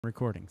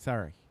Recording.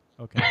 Sorry.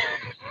 Okay.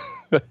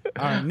 All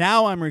right.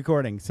 Now I'm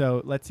recording.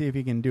 So let's see if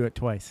you can do it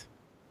twice.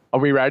 Are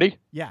we ready?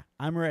 Yeah,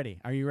 I'm ready.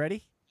 Are you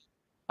ready?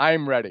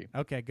 I'm ready.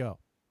 Okay, go.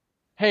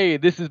 Hey,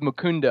 this is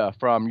Mukunda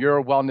from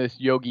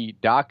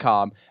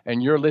YourWellnessYogi.com,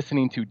 and you're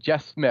listening to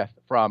Jeff Smith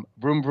from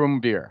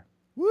Vroom, Veer.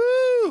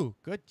 Woo!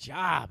 Good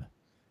job.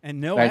 And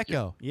no Thank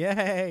echo.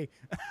 Yay.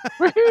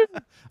 All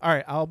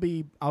right,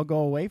 I'll go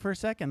away for a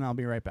second and I'll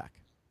be right back.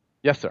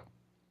 Yes, sir.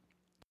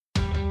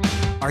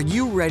 Are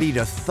you ready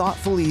to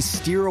thoughtfully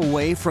steer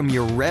away from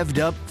your revved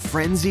up,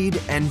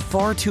 frenzied, and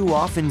far too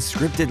often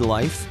scripted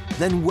life?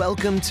 Then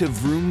welcome to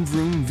Vroom,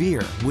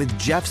 Veer with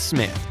Jeff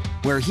Smith,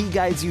 where he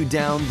guides you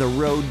down the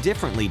road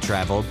differently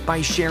traveled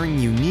by sharing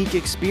unique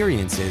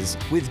experiences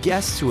with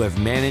guests who have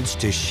managed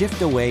to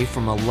shift away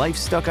from a life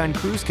stuck on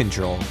cruise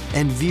control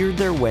and veered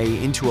their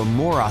way into a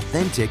more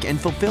authentic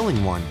and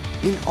fulfilling one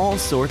in all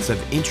sorts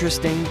of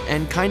interesting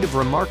and kind of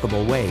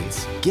remarkable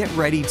ways. Get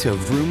ready to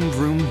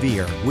Vroom,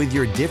 Veer with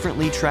your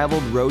differently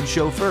traveled road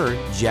chauffeur,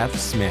 Jeff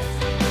Smith.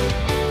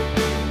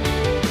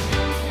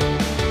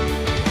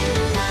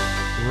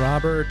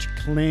 Robert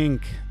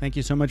Klinck, thank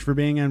you so much for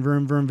being on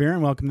Vroom, Veer,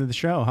 and welcome to the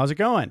show. How's it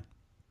going?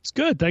 It's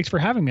good. Thanks for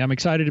having me. I'm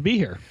excited to be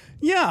here.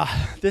 Yeah,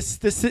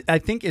 this I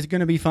think is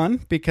going to be fun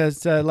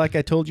because, like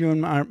I told you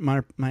in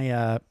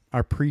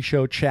our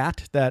pre-show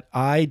chat, that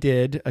I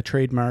did a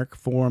trademark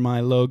for my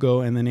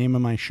logo and the name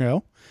of my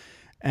show,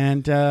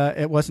 and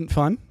it wasn't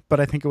fun, but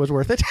I think it was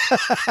worth it.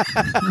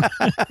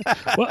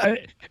 Well,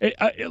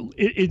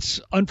 it's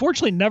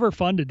unfortunately never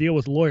fun to deal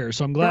with lawyers,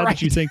 so I'm glad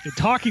that you think that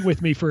talking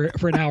with me for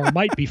an hour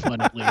might be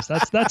fun at least.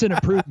 That's an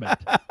improvement.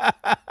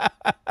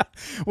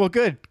 Well,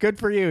 good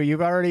for you.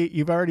 You've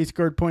already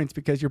scored points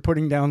because you're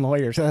putting down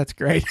lawyers. So that's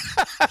great.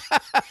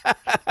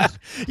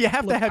 You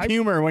have to have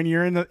humor when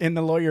you're in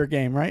the lawyer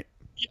game, right?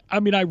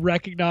 I mean, I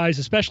recognize,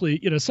 especially,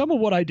 some of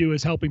what I do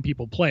is helping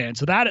people plan.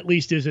 So that at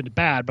least isn't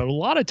bad. But a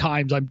lot of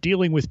times I'm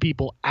dealing with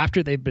people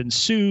after they've been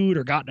sued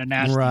or gotten a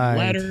nasty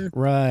letter.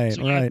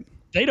 Right.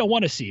 They don't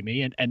want to see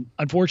me. And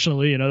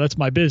unfortunately, that's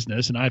my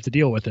business and I have to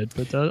deal with it.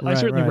 But I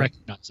certainly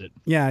recognize it.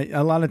 Yeah.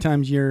 A lot of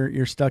times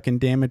you're stuck in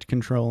damage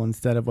control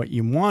instead of what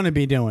you want to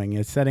be doing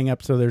is setting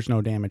up so there's no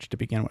damage to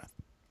begin with.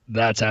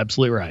 That's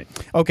absolutely right.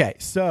 Okay.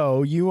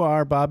 So you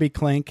are Bobby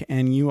Klinck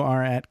and you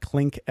are at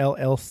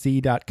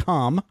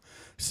KlinckLLC.com.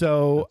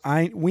 So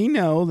we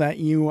know that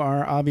you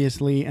are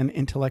obviously an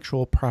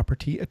intellectual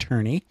property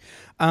attorney,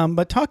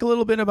 but talk a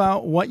little bit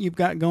about what you've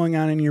got going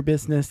on in your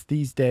business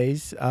these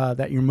days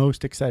that you're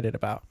most excited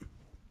about.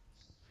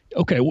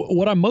 Okay,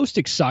 what I'm most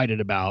excited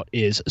about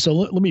is, so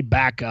let me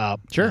back up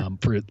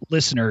for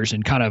listeners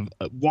and kind of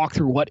walk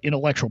through what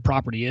intellectual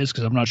property is,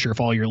 because I'm not sure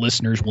if all your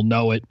listeners will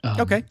know it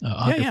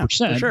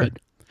 100%. For sure. But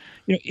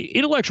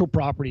intellectual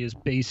property is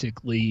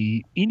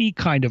basically any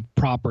kind of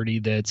property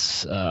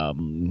that's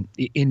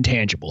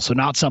intangible. So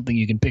not something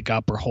you can pick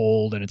up or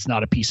hold, and it's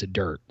not a piece of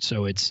dirt.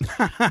 So it's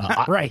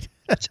right.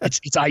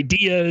 It's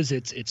ideas,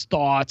 it's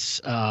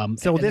thoughts.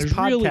 So this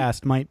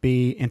podcast might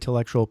be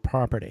intellectual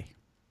property.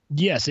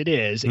 Yes, it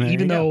is.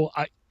 Even though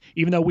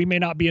we may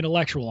not be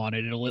intellectual on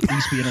it, it'll at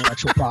least be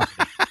intellectual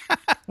property.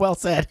 Well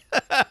said.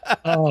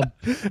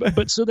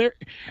 but so there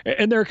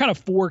are kind of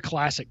four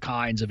classic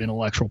kinds of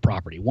intellectual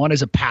property. One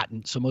is a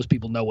patent. So most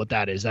people know what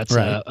that is. That's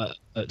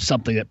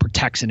something that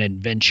protects an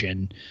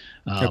invention.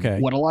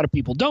 What a lot of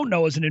people don't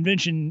know is an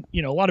invention.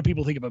 A lot of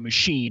people think of a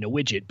machine, a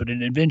widget, but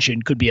an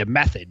invention could be a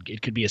method.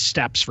 It could be a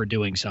steps for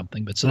doing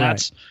something. But so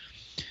that's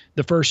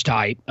the first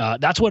type.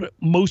 That's what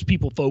most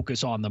people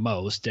focus on the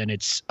most. And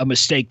it's a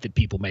mistake that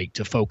people make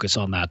to focus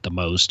on that the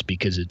most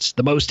because it's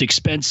the most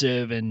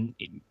expensive and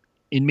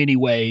in many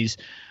ways,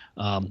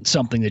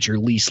 something that you're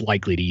least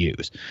likely to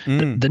use.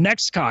 The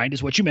next kind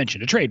is what you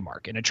mentioned, a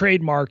trademark. And a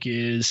trademark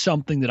is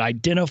something that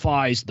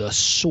identifies the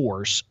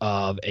source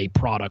of a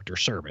product or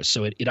service.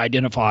 So it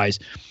identifies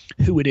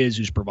who it is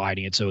who's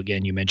providing it. So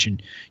again, you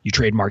mentioned you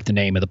trademark the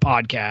name of the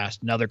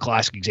podcast. Another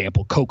classic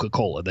example,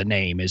 Coca-Cola. The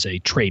name is a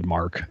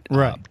trademark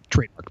brand.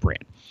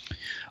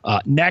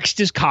 Next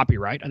is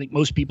copyright. I think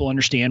most people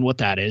understand what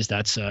that is.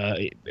 That's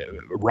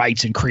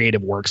rights and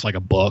creative works like a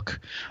book.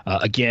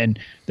 Again,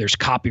 there's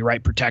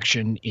copyright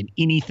protection in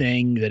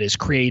anything that is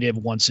creative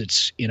once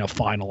it's in a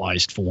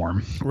finalized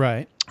form.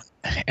 Right.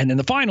 And then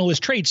the final is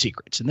trade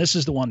secrets. And this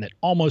is the one that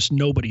almost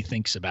nobody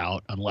thinks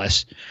about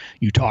unless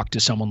you talk to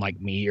someone like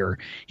me or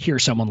hear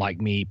someone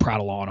like me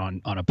prattle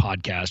on a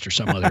podcast or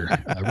some other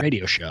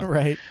radio show.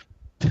 Right.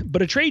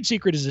 But a trade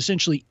secret is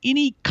essentially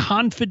any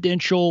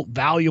confidential,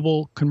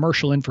 valuable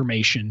commercial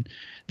information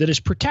that is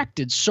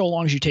protected so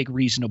long as you take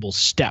reasonable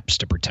steps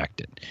to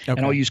protect it. Okay.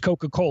 And I'll use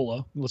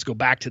Coca-Cola. Let's go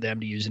back to them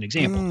to use an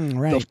example.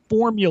 The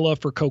formula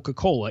for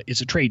Coca-Cola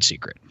is a trade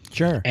secret.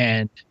 Sure.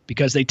 And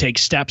because they take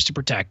steps to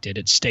protect it,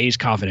 it stays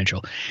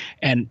confidential.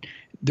 And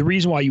the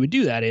reason why you would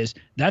do that is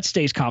that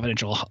stays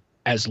confidential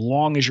as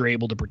long as you're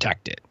able to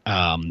protect it.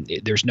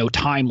 There's no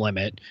time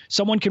limit.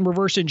 Someone can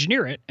reverse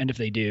engineer it, and if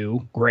they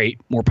do, great,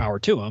 more power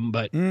to them.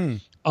 But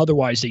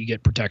Otherwise, that you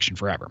get protection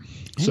forever.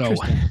 So,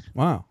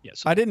 wow. Yeah,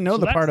 I didn't know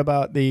the part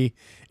about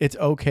it's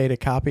okay to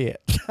copy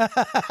it.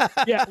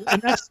 Yeah,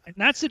 and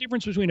that's the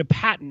difference between a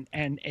patent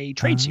and a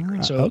trade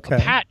secret. So a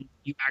patent,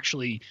 you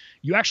actually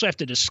have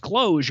to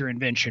disclose your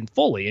invention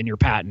fully in your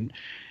patent,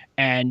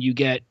 and you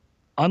get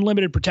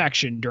unlimited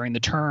protection during the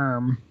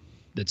term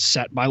that's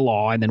set by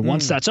law. And then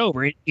once that's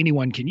over,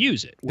 anyone can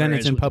use it. Then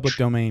it's in public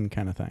domain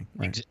kind of thing.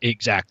 Right?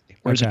 Exactly.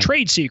 Whereas a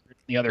trade secret,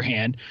 on the other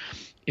hand,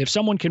 if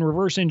someone can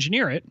reverse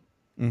engineer it,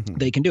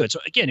 they can do it. So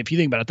again, if you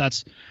think about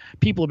it,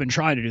 people have been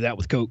trying to do that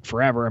with Coke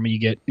forever. I mean, you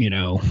get,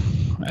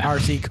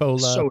 RC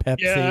Cola,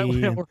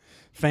 Pepsi,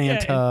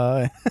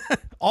 Fanta,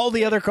 all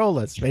the other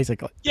colas,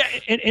 basically. Yeah,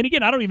 and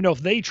again, I don't even know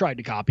if they tried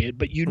to copy it,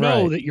 but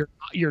know that your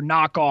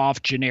knockoff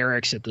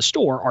generics at the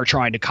store are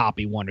trying to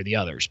copy one or the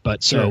others.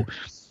 But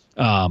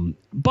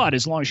but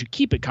as long as you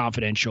keep it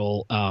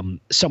confidential,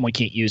 someone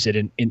can't use it.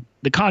 In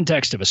the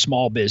context of a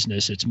small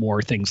business, it's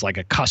more things like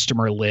a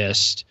customer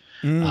list,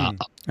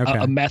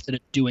 a method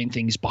of doing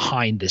things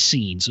behind the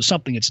scenes. So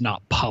something that's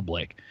not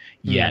public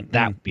yet,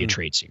 that would be a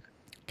trade secret.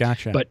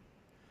 Gotcha. But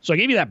so I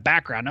gave you that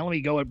background. Now let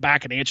me go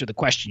back and answer the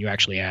question you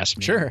actually asked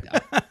me. Sure.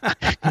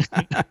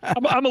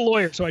 I'm a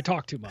lawyer, so I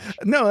talk too much.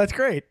 No, that's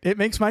great. It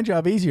makes my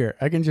job easier.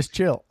 I can just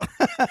chill.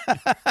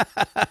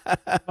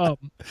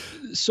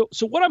 So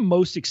what I'm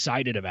most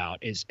excited about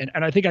is, and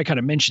I think I kind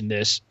of mentioned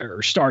this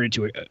or started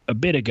to a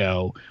bit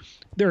ago,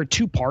 there are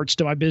two parts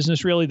to my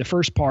business, really. The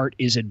first part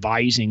is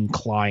advising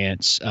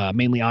clients,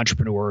 mainly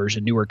entrepreneurs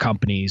and newer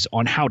companies,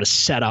 on how to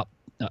set up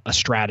a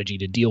strategy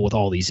to deal with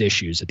all these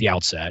issues at the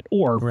outset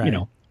or,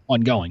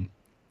 ongoing.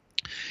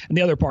 And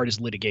the other part is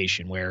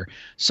litigation, where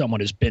someone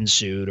has been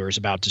sued or is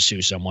about to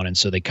sue someone, and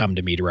so they come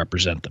to me to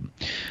represent them.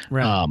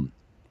 Right.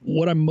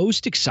 What I'm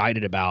most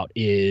excited about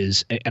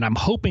is, and I'm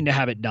hoping to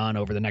have it done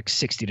over the next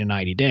 60 to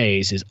 90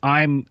 days, is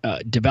I'm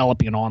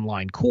developing an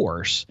online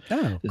course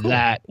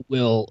that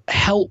will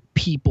help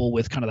people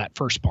with kind of that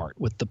first part,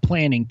 with the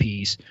planning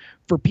piece,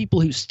 for people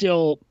who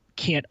still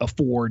can't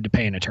afford to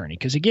pay an attorney.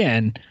 Because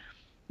again,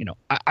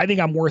 I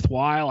think I'm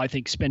worthwhile. I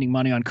think spending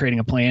money on creating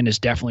a plan is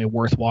definitely a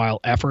worthwhile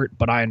effort,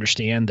 but I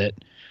understand that,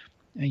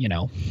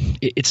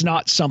 it's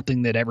not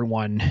something that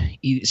everyone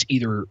is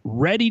either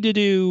ready to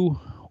do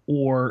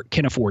or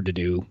can afford to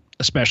do,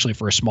 especially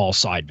for a small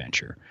side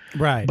venture.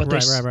 Right. But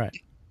right.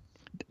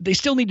 They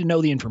still need to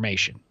know the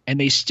information,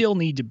 and they still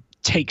need to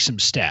take some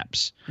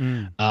steps.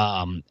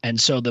 And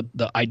so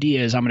the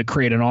idea is I'm going to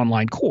create an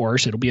online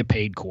course. It'll be a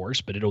paid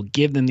course, but it'll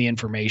give them the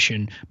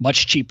information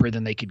much cheaper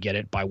than they could get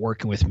it by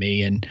working with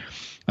me. And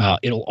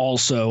it'll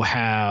also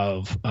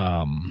have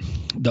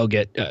they'll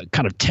get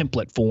kind of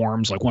template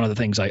forms. Like one of the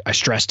things I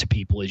stress to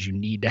people is you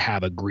need to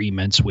have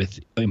agreements with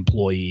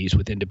employees,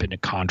 with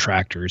independent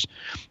contractors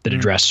that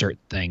address certain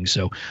things.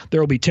 So there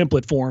will be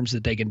template forms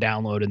that they can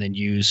download and then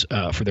use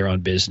for their own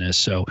business.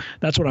 So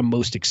that's what I'm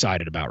most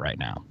excited about right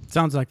now.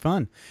 Sounds like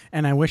fun.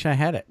 And I wish I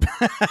had it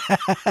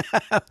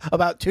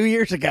about 2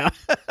 years ago.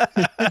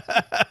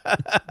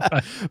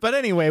 But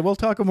anyway, we'll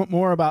talk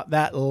more about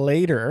that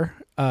later.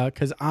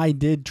 Because I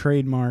did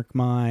trademark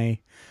my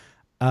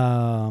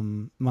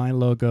my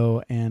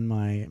logo and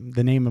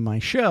the name of my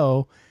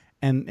show,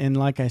 and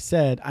like I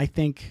said, I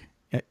think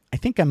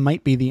I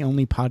might be the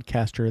only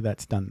podcaster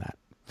that's done that.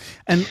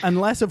 And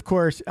unless, of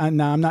course,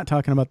 now I'm not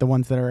talking about the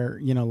ones that are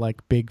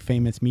like big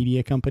famous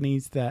media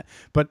companies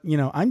but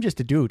I'm just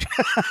a dude.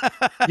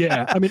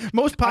 Yeah, I mean,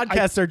 most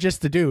podcasts are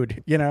just a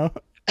dude.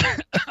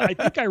 I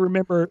think I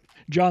remember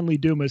John Lee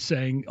Dumas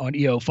saying on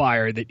EO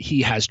Fire that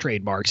he has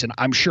trademarks, and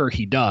I'm sure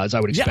he does.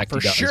 I would expect he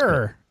does.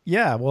 Sure. But...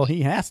 Yeah, well,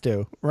 he has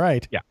to.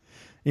 Right.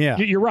 Yeah.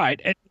 You're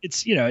right. And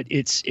it's.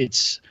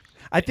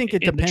 I think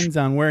it depends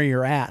on where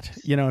you're at.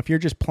 If you're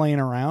just playing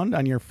around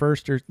on your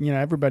first, or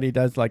everybody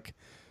does like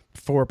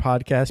 4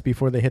 podcasts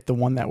before they hit the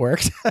one that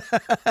works.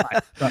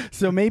 Right.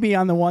 So maybe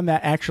on the one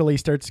that actually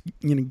starts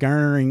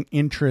garnering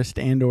interest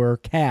and or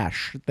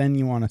cash, then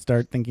you want to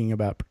start thinking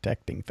about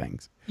protecting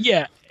things.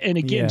 Yeah. And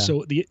again,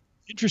 so the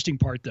interesting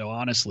part though,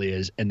 honestly,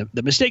 is, and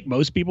the mistake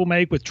most people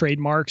make with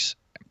trademarks,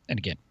 and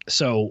again,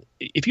 so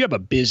if you have a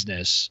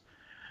business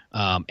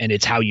and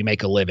it's how you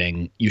make a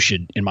living, you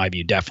should, in my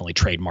view, definitely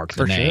trademark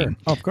the name. Sure.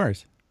 Oh, of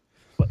course.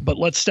 But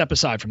let's step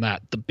aside from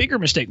that. The bigger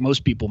mistake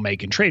most people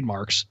make in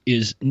trademarks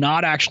is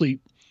not actually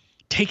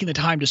taking the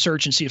time to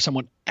search and see if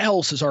someone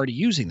else is already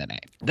using the name.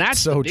 That's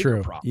so the bigger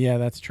true. problem. Yeah,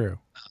 that's true.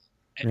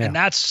 And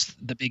that's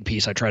the big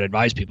piece I try to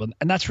advise people.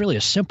 And that's really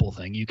a simple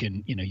thing. You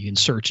can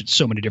search it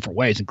so many different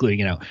ways,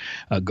 including,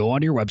 go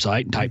onto your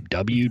website and type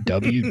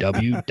www.google.com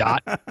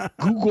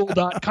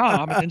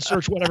and then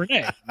search whatever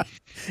name.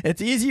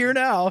 It's easier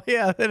now,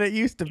 than it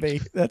used to be.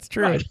 That's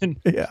true. Right. And,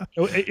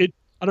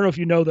 I don't know if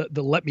you know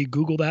the let me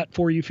Google that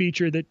for you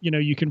feature that,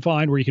 you can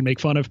find where you can make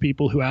fun of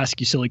people who ask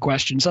you silly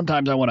questions.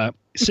 Sometimes I want to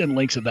send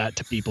links of that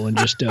to people and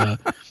just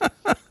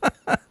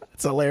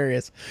it's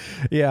hilarious.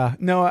 Yeah.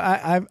 No,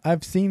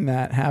 I've seen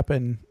that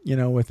happen,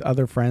 with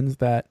other friends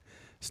that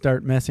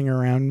start messing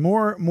around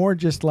more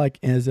just like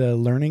as a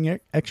learning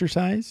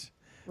exercise.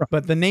 Right.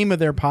 But the name of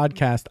their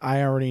podcast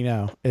I already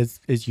know is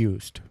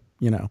used,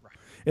 Right.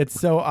 It's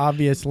so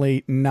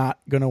obviously not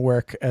going to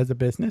work as a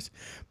business.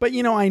 But,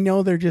 I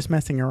know they're just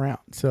messing around.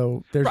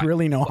 So there's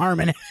really no harm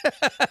in it.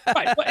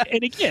 Right.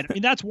 And again, I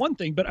mean, that's one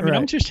thing. But I mean,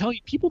 I'm just telling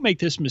you, people make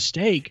this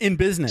mistake. In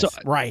business. So,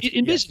 right.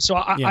 In business. So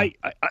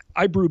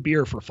I brew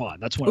beer for fun.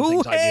 That's one of the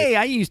things I do. Hey,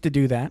 I used to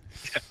do that.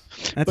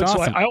 That's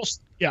awesome.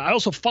 So I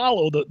also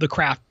follow the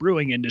craft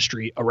brewing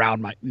industry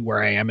around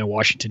where I am in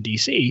Washington,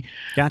 D.C.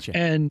 Gotcha.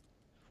 And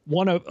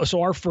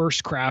our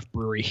first craft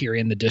brewery here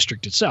in the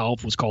district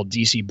itself was called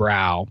DC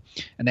Brow,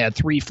 and they had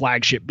 3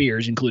 flagship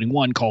beers, including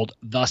one called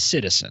The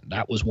Citizen.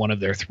 That was one of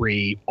their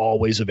 3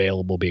 always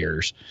available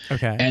beers.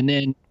 Okay. And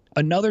then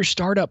another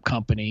startup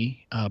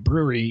company,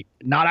 brewery,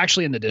 not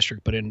actually in the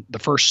district, but in the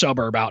first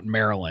suburb out in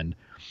Maryland,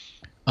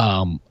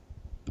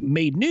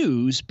 made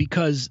news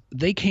because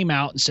they came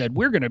out and said,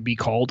 we're going to be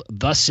called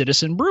The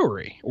Citizen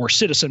Brewery or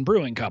Citizen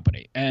Brewing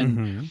Company.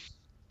 And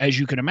as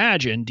you can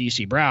imagine,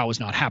 DC Brow was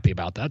not happy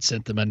about that,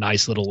 sent them a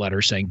nice little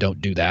letter saying, don't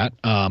do that.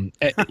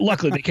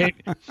 Luckily,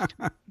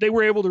 they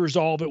were able to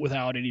resolve it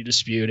without any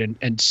dispute.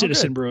 And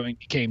Citizen Brewing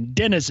became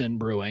Denizen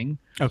Brewing.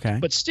 Okay.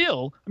 But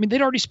still, I mean,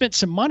 they'd already spent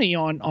some money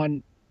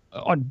on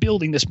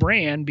building this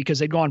brand because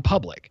they'd gone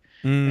public.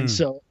 And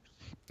so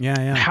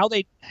how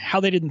they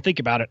didn't think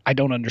about it, I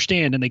don't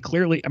understand. And they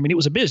clearly, I mean, it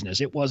was a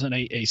business. It wasn't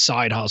a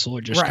side hustle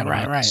or just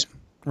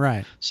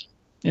right. So,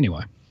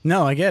 anyway.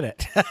 No, I get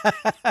it.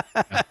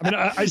 I mean,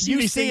 I see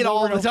you see it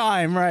all the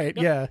time, right?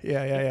 Yeah.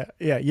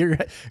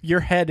 Your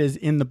head is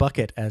in the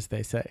bucket, as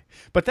they say.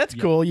 But that's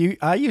cool.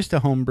 I used to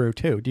home brew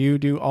too. Do you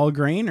do all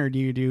grain or do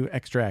you do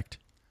extract?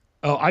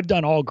 Oh, I've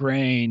done all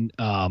grain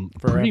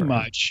pretty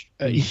much.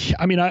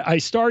 I mean, I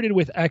started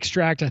with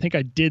extract. I think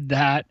I did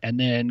that, and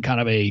then kind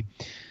of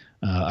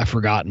I've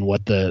forgotten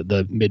what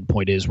the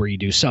midpoint is, where you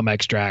do some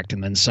extract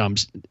and then some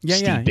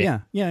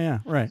steeping. Yeah.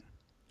 Right.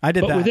 I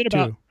did that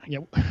too.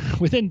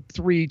 Within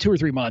 2 or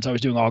 3 months, I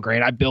was doing all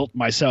grain. I built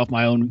myself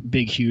my own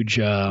big, huge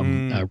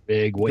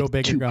rig with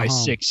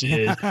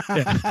 2x6s.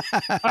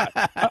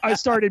 I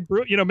started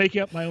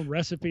making up my own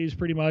recipes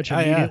pretty much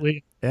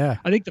immediately. Yeah.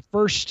 I think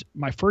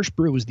my first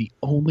brew was the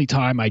only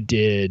time I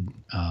did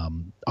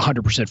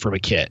 100% from a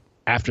kit.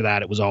 After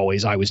that, it was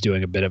always I was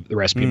doing a bit of the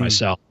recipe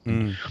myself.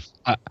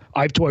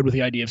 I've toyed with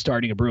the idea of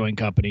starting a brewing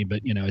company,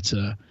 but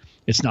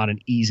it's not an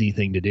easy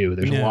thing to do.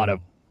 There's a lot of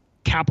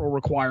capital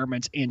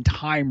requirements and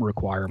time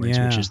requirements,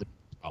 which is the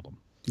problem.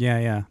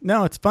 Yeah.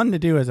 No, it's fun to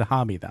do as a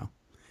hobby, though.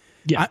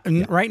 Yeah.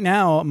 Right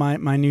now,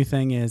 my new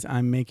thing is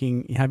I'm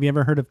making. Have you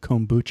ever heard of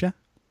kombucha?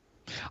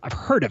 I've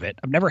heard of it.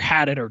 I've never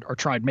had it or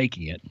tried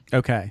making it.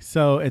 Okay,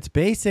 so it's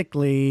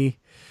basically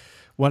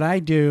what I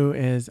do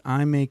is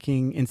I'm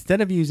making,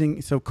 instead of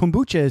using, so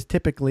kombucha is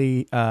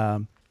typically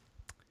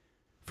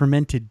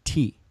fermented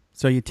tea.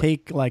 So you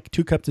take like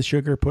 2 cups of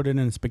sugar, put it in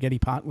a spaghetti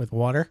pot with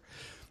water,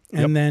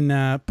 and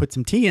then put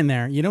some tea in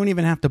there. You don't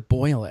even have to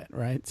boil it,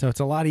 right? So it's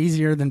a lot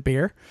easier than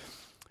beer.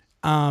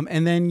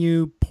 And then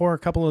you pour a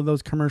couple of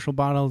those commercial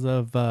bottles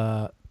of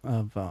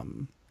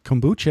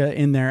kombucha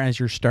in there as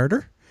your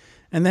starter,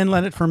 and then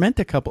let it ferment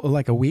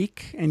a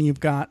week, and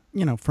you've got,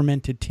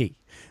 fermented tea.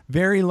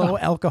 Very low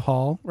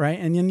alcohol, right?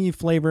 And then you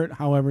flavor it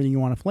however you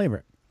want to flavor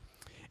it.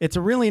 It's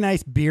a really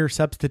nice beer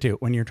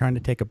substitute when you're trying to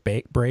take a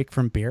break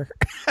from beer.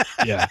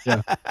 Yeah.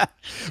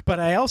 But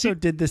I also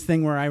did this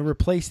thing where I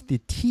replaced the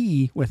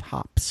tea with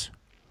hops.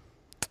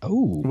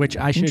 Oh, which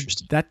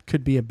that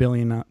could be a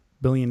 $1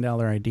 billion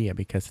idea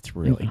because it's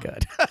really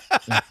good.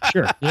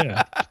 Sure.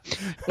 Yeah.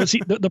 Well,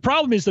 see, the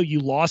problem is, though, you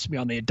lost me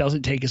on it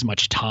doesn't take as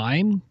much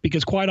time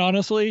because, quite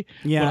honestly,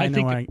 when I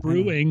think of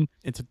brewing,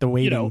 it's the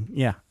waiting.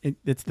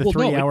 It's the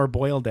 3-hour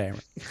boil day.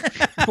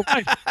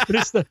 Right.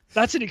 But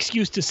that's an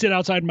excuse to sit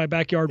outside in my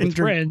backyard with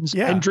friends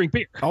and drink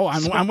beer. Oh,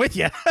 I'm with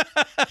you.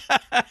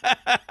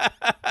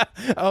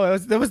 Oh,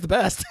 that was the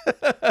best.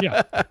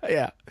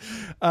 Yeah.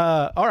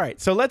 All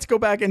right. So let's go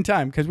back in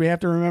time because we have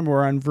to remember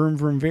we're on Vroom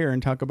Vroom Veer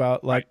and talk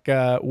about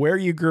where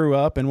you grew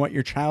up and what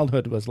your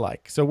childhood was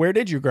like. So where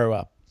did you grow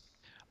up?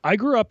 I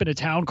grew up in a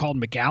town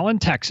called McAllen,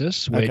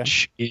 Texas,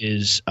 which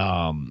is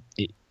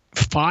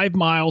 5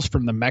 miles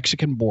from the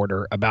Mexican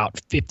border,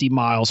 about 50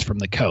 miles from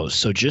the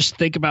coast. So just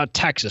think about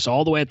Texas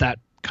all the way at that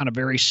kind of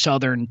very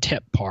southern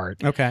tip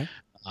part. Okay.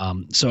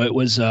 So it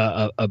was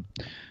I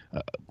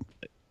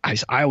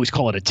always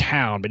call it a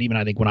town, but even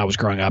I think when I was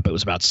growing up, it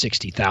was about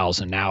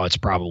 60,000. Now it's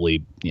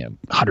probably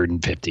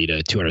 150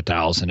 to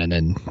 200,000, and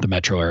then the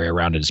metro area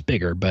around it is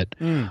bigger. But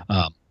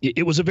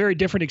it was a very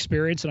different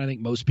experience than I think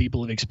most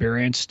people have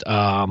experienced. There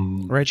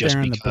on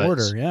the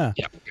border, yeah,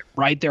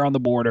 right there on the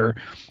border.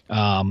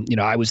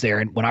 I was there,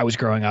 and when I was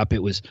growing up,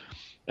 it was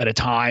at a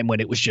time when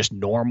it was just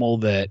normal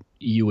that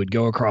you would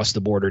go across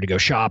the border to go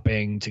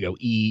shopping, to go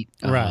eat.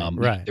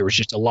 Right. There was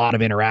just a lot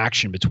of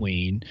interaction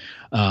between.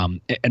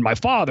 And my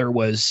father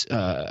was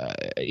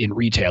in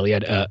retail. He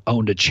had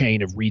owned a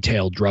chain of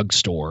retail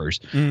drugstores.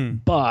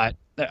 But,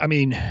 I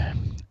mean,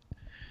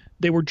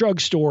 they were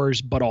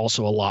drugstores, but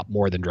also a lot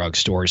more than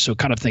drugstores. So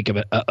kind of think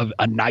of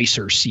a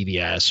nicer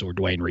CVS or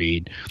Duane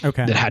Reade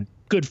that had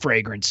good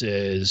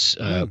fragrances,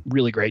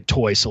 really great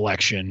toy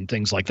selection,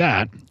 things like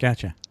that.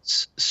 Gotcha.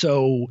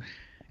 So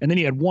And then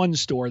he had one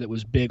store that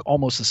was big,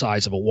 almost the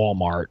size of a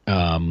Walmart,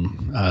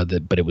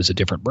 but it was a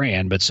different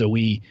brand. But so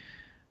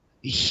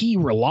he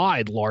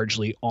relied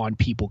largely on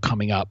people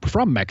coming up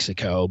from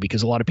Mexico,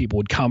 because a lot of people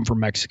would come from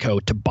Mexico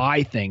to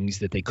buy things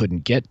that they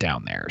couldn't get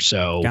down there.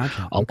 So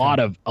Gotcha. a lot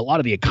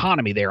of the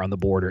economy there on the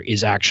border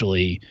is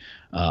actually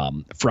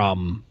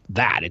from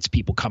that. It's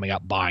people coming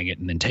up, buying it,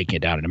 and then taking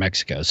it down into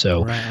Mexico.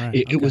 So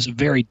it was a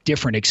very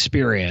different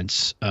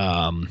experience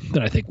than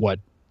I think what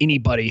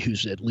anybody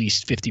who's at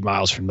least 50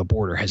 miles from the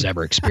border has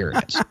ever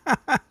experienced.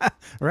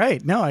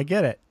 Right. No, I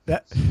get it.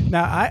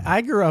 Now,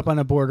 I grew up on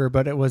a border,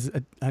 but it was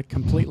a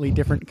completely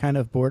different kind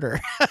of border.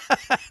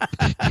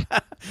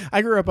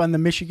 I grew up on the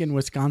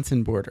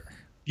Michigan-Wisconsin border.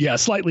 Yeah,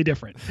 slightly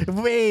different.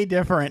 Way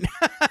different.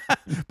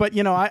 But,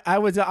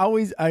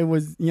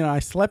 I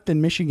slept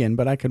in Michigan,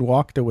 but I could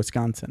walk to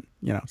Wisconsin,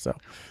 so.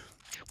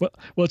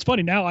 Well, it's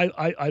funny now.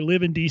 I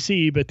live in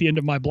D.C., but at the end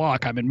of my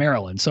block, I'm in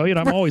Maryland. So,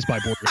 I'm always by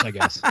borders, I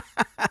guess.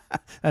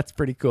 That's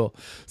pretty cool.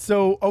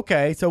 So,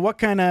 okay. So what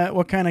kind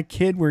of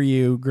kid were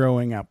you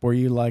growing up? Were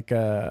you like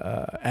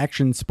a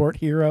action sport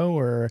hero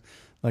or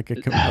like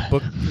a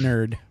book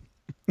nerd?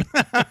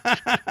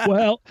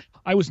 Well,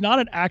 I was not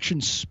an action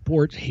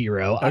sport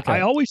hero. Okay.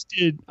 I always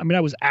did. I mean,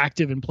 I was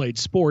active and played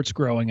sports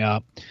growing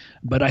up,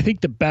 but I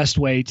think the best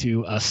way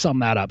to sum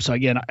that up. So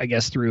again, I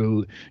guess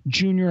through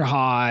junior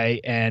high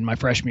and my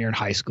freshman year in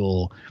high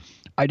school,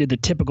 I did the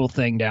typical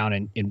thing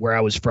down in where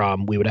I was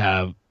from. We would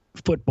have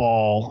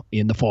football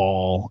in the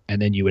fall,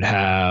 and then you would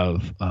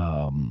have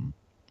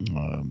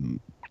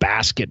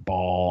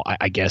basketball,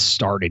 I guess,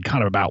 started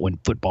kind of about when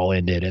football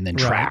ended, and then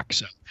track.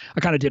 So I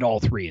kind of did all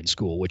three in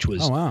school, which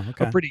was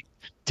a pretty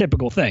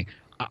typical thing.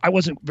 I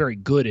wasn't very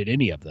good at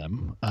any of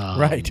them.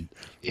 Right.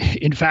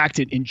 In fact,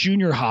 in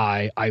junior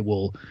high, I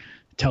will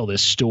tell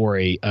this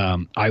story.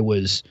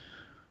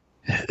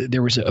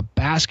 There was a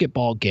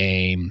basketball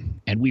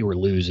game and we were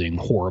losing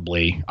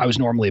horribly. I was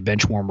normally a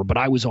bench warmer, but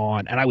I was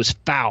on and I was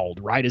fouled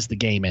right as the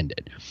game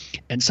ended.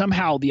 And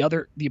somehow the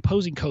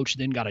opposing coach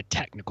then got a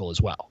technical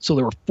as well. So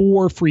there were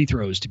 4 free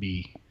throws to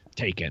be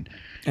taken.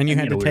 And you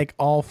had to take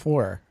all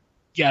 4.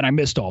 Yeah, and I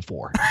missed all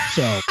 4.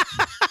 So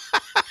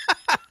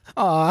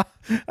aw,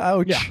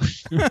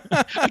 ouch.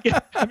 Yeah.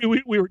 I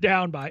mean, we were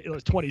down by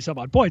 20 some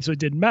odd points, so it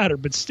didn't matter,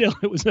 but still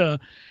it was a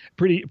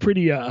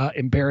pretty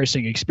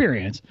embarrassing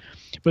experience.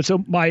 But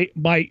so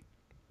my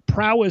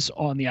prowess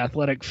on the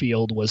athletic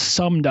field was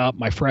summed up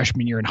my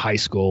freshman year in high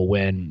school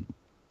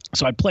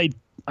I played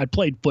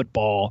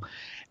football,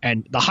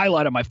 and the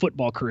highlight of my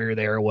football career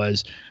there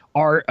was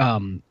our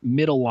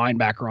middle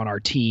linebacker on our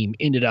team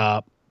ended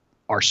up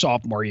our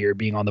sophomore year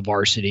being on the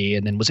varsity,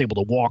 and then was able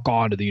to walk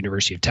on to the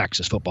University of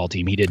Texas football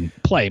team. He didn't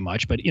play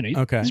much, but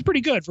he's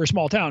pretty good for a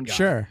small town guy.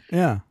 Sure.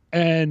 Yeah.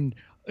 And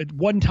at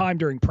one time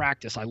during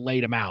practice, I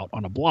laid him out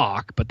on a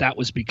block, but that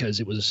was because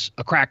it was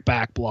a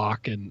crackback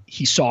block and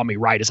he saw me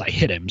right as I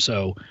hit him.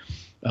 So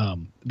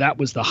that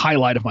was the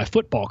highlight of my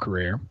football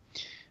career.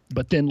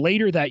 But then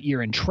later that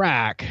year in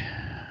track,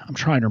 I'm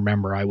trying to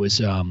remember, I was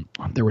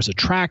there was a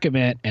track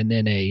event and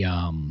then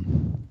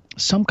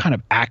some kind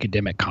of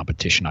academic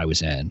competition I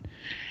was in,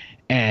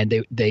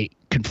 and they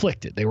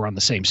conflicted. They were on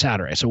the same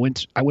Saturday. So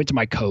I went to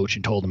my coach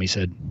and told him, he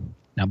said,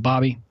 "Now,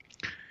 Bobby,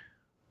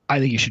 I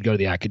think you should go to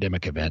the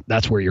academic event.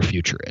 That's where your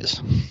future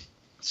is."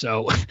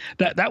 So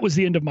that was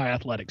the end of my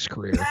athletics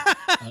career.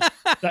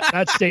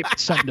 That statement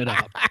summed it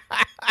up.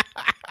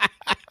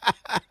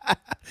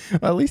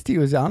 Well, at least he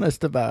was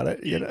honest about it,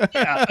 Yeah.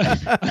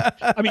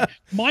 I mean,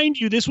 mind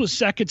you, this was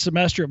second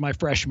semester of my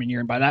freshman year,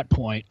 and by that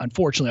point,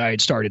 unfortunately, I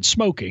had started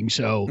smoking.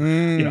 So,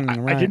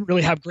 I didn't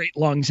really have great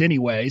lungs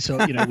anyway. So,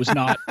 it was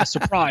not a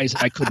surprise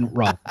that I couldn't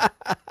run.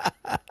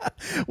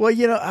 Well,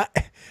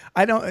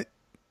 I don't.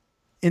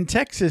 In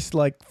Texas,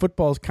 like,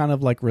 football is kind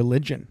of like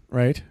religion,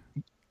 right?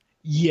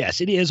 Yes,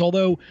 it is.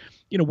 Although,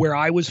 where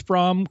I was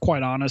from,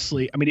 quite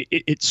honestly, I mean,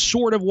 it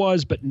sort of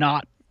was, but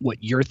not what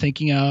you're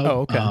thinking of.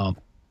 Oh, okay.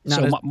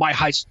 So my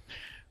high,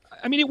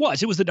 I mean, it was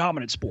the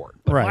dominant sport.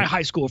 But my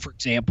high school, for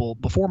example,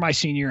 before my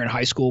senior year in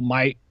high school,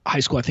 I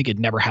think had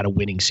never had a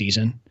winning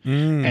season.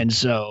 And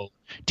so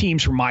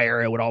teams from my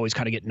area would always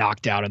kind of get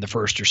knocked out in the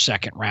first or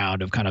second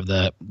round of kind of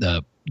the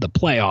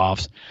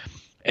playoffs.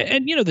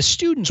 And, the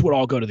students would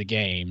all go to the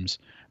games,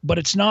 but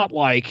it's not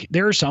like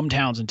there are some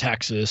towns in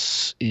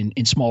Texas,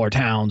 in smaller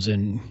towns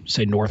in,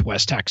 say,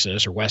 Northwest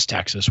Texas or West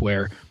Texas,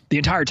 where the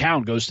entire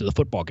town goes to the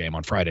football game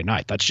on Friday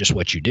night. That's just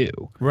what you do.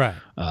 Right.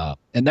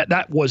 And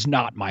that was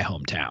not my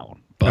hometown,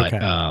 but,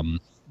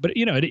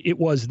 it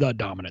was the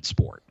dominant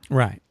sport.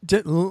 Right.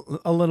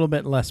 A little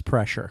bit less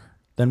pressure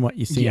than what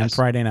you see on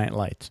Friday Night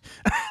Lights.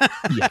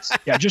 Yes.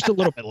 Yeah, just a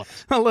little bit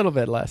less. A little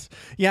bit less.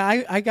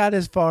 Yeah, I got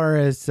as far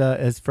as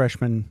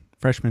freshman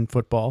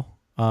football.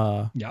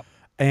 Yep.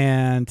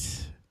 And,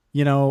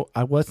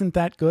 I wasn't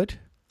that good.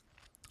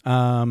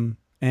 And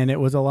it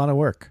was a lot of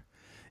work.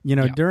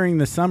 During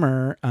the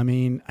summer, I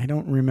mean, I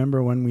don't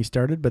remember when we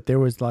started, but there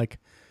was like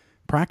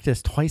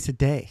practice twice a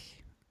day.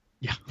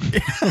 Yeah.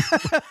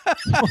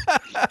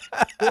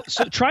 Well,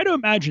 so try to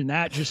imagine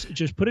that.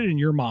 Just put it in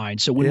your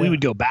mind. So when we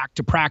would go back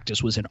to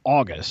practice was in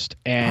August,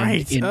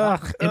 and in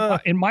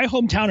my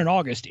hometown in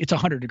August, it's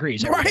 100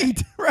 degrees.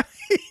 Right.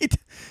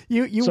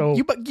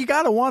 You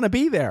gotta want to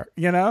be there,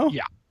 you know?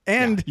 Yeah.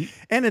 And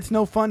it's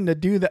no fun to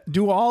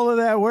do all of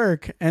that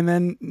work and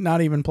then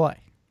not even play.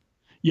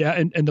 Yeah,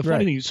 and the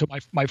funny thing is, so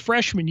my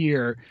freshman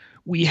year,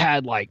 we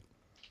had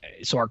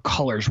so our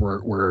colors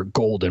were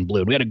gold and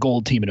blue. We had a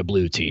gold team and a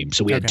blue team,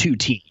 so we had two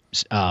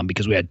teams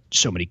because we had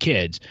so many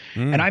kids.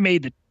 And I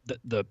made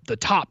the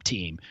top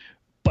team,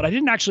 but I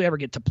didn't actually ever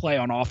get to play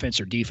on offense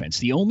or defense.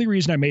 The only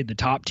reason I made the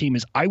top team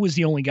is I was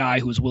the only guy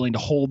who was willing to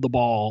hold the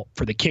ball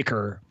for the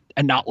kicker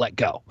and not let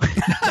go.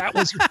 that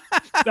was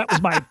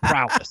my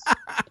prowess.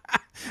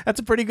 That's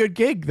a pretty good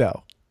gig,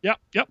 though. Yep.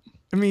 It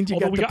means you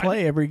got to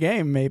play every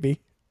game, maybe.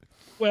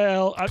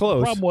 Well, the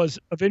problem was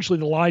eventually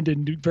the line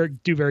didn't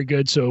do very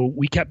good, so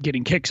we kept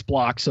getting kicks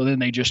blocked. So then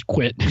they just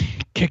quit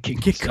kicking.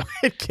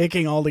 Quit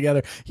kicking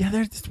altogether. Yeah,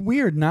 it's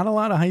weird. Not a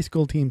lot of high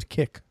school teams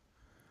kick.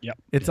 Yep.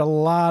 It's a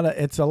lot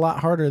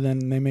harder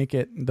than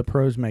the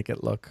pros make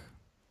it look.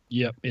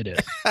 Yep, it is.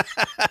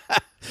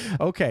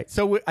 Okay,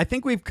 so I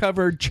think we've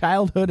covered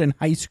childhood and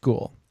high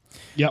school.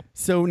 Yep.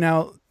 So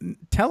now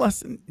tell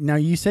us. Now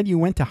you said you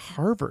went to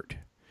Harvard.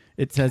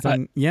 It says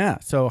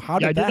So how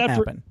did that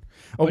happen?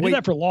 I did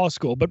that for law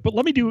school, but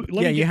let me do.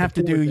 You have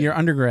to do your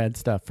undergrad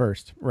stuff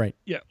first, right?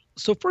 Yeah.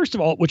 So first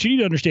of all, what you need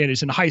to understand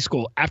is in high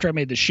school, after I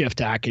made the shift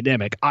to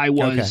academic, I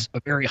was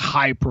a very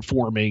high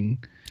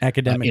performing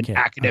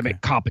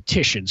academic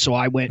competition. So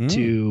I went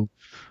to.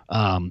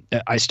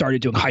 I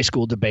started doing high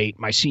school debate.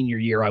 My senior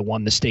year, I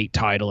won the state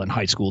title in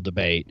high school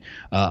debate.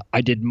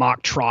 I did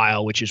mock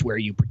trial, which is where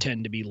you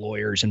pretend to be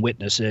lawyers and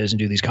witnesses and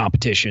do these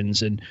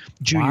competitions. And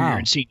junior year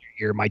and senior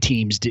year, my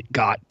teams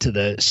got to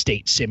the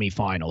state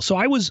semifinal. So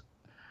I was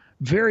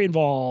very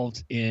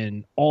involved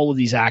in all of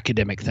these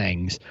academic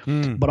things,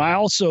 but I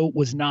also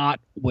was not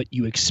what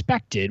you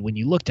expected when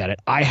you looked at it.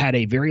 I had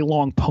a very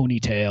long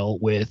ponytail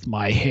with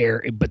my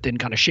hair, but then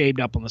kind of shaved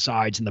up on the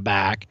sides and the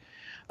back.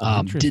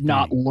 Did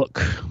not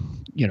look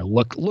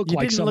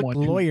like someone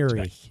look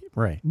lawyery,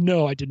 right?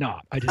 No, I did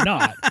not.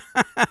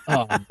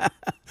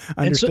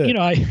 And so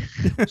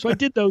I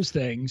did those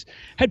things.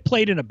 Had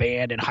played in a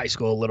band in high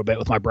school a little bit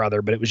with my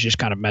brother, but it was just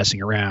kind of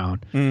messing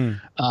around.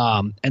 And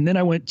then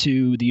I went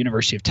to the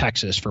University of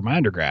Texas for my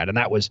undergrad, and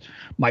that was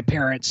my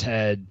parents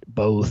had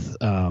both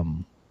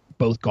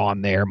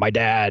gone there. My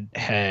dad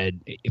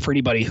had, for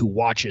anybody who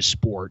watches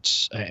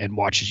sports and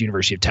watches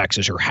University of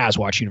Texas or has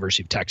watched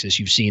University of Texas,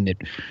 you've seen that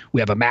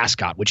we have a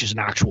mascot, which is an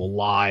actual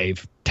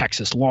live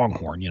Texas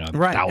Longhorn,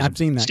 Right. I've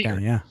seen that guy.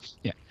 Yeah.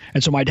 Yeah.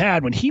 And so my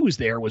dad, when he was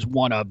there, was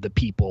one of the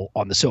people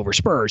on the Silver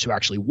Spurs who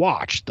actually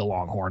watched the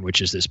Longhorn,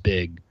 which is this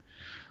big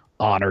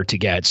honor to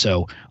get.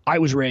 So I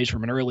was raised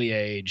from an early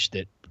age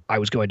that I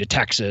was going to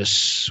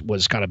Texas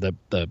was kind of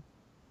the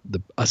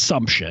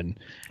assumption,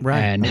 right?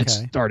 And had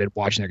started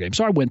watching their game.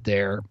 So I went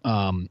there,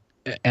 and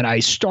I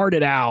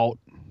started out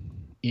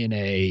in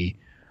a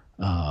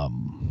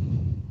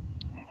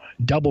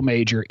double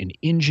major in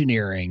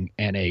engineering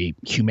and a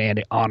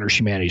honors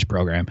humanities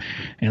program.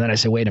 And then I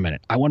said, wait a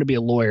minute, I want to be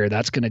a lawyer.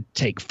 That's going to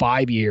take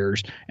 5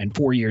 years and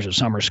 4 years of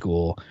summer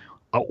school.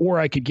 Or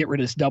I could get rid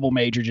of this double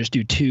major, just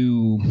do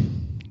 2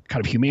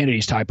 kind of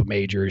humanities type of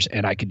majors,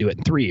 and I could do it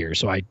in 3 years.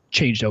 So I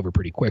changed over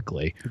pretty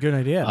quickly. Good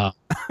idea.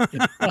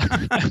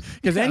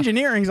 Because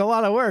engineering's a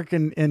lot of work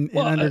in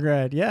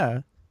undergrad.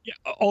 Yeah.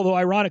 Although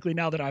ironically,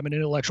 now that I'm an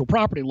intellectual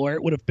property lawyer,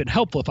 it would have been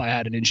helpful if I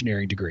had an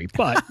engineering degree.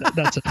 But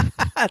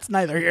that's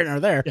neither here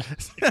nor there.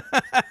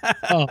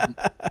 Yeah.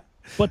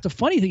 But the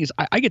funny thing is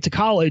I get to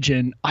college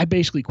and I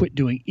basically quit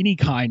doing any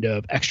kind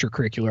of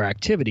extracurricular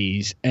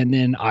activities. And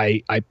then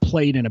I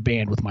played in a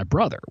band with my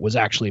brother. Was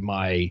actually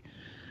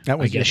that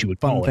was, I guess you would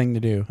call it, fun thing to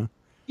do. Huh?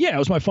 Yeah, it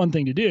was my fun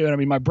thing to do. And I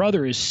mean, my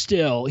brother is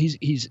still,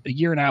 he's a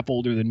year and a half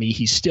older than me.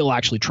 He's still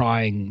actually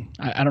trying.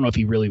 I don't know if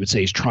he really would say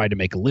he's trying to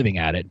make a living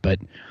at it, but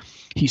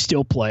he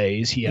still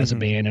plays. He has a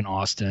band in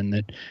Austin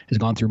that has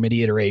gone through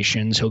many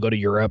iterations. He'll go to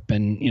Europe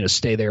and,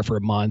 stay there for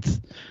a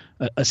month,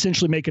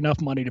 essentially make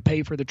enough money to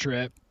pay for the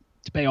trip,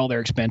 to pay all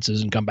their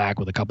expenses and come back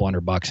with a couple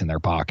 $100 in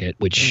their pocket,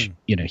 which,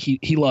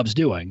 he loves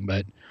doing,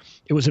 but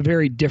it was a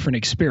very different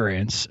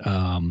experience.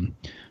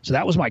 So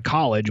that was my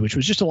college, which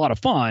was just a lot of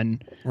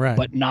fun, right?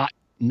 But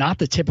not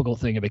the typical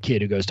thing of a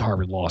kid who goes to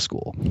Harvard Law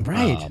School.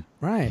 Right.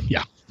 Right.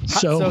 Yeah.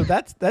 So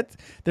that's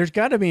there's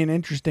got to be an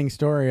interesting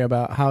story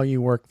about how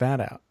you worked that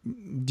out.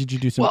 Did you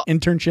do some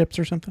internships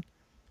or something?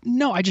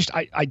 No, I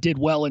did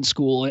well in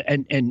school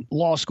and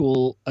law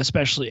school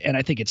especially, and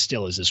I think it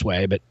still is this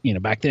way, but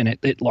back then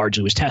it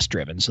largely was test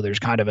driven. So there's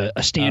kind of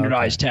a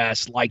standardized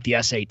test like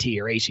the SAT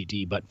or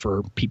ACT, but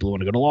for people who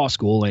want to go to law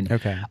school. And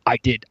I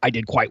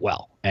did quite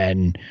well.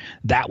 And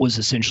that was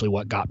essentially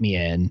what got me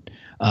in.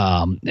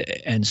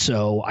 And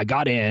so I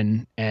got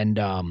in and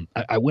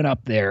I went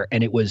up there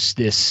and it was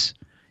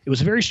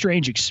a very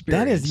strange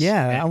experience. That is,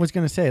 I was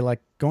going to say, like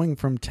going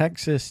from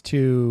Texas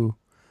to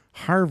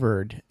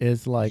Harvard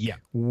is like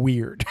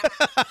weird.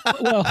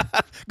 Well,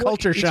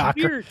 Culture shock.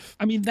 Weird.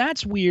 I mean,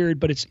 that's weird,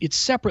 but it's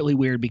separately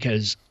weird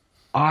because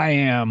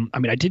I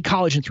did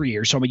college in 3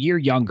 years, so I'm a year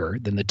younger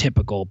than the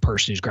typical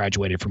person who's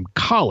graduated from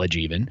college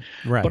even.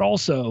 Right. But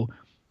also,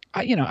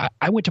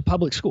 I went to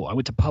public school. I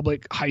went to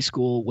public high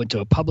school, went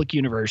to a public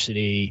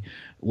university,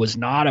 was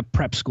not a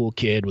prep school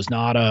kid, was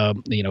not a,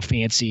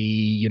 fancy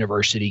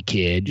university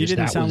kid. You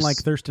didn't sound like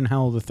Thurston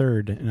Howell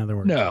III, in other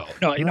words. No,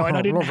 and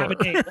I didn't have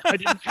a name. I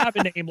didn't have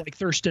a name like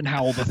Thurston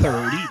Howell III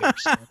either.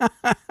 So.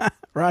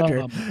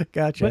 Roger,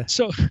 gotcha.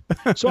 So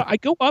I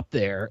go up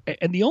there,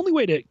 and the only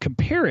way to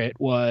compare it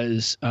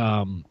was,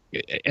 and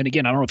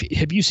again, I don't know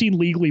have you seen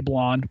Legally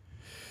Blonde?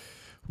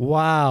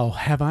 Wow,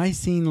 have I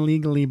seen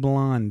Legally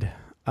Blonde?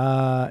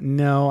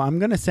 No, I'm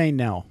going to say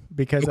no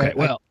because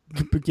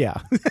yeah.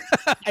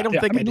 I don't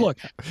think I did. Look,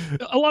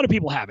 a lot of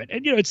people haven't.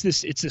 And, it's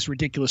this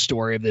ridiculous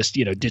story of this,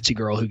 ditzy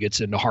girl who gets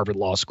into Harvard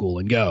Law School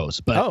and goes.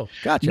 But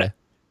gotcha.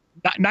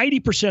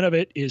 90% of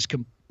it is,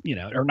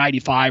 or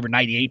 95 or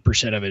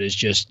 98% of it is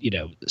just,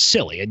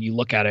 silly. And you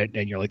look at it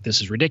and you're like,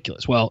 this is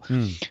ridiculous. Well,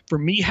 for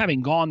me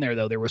having gone there,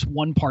 though, there was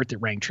one part that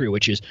rang true,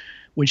 which is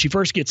when she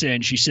first gets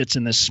in, she sits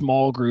in this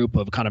small group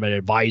of kind of an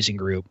advising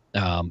group,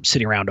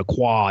 sitting around a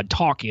quad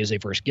talking as they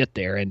first get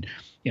there. And,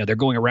 they're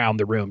going around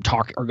the room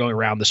going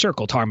around the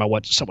circle talking about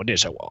what someone did.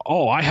 So,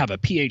 I have a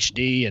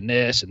PhD in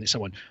this, and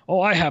someone,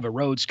 I have a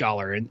Rhodes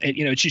Scholar. And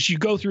it's just, you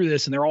go through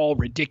this and they're all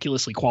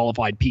ridiculously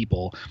qualified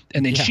people.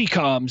 And then she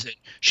comes and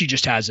she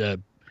just has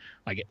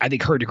I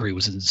think her degree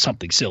was in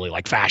something silly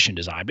like fashion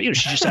design, but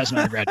she just has an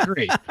undergrad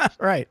degree.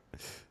 Right.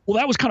 Well,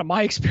 that was kind of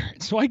my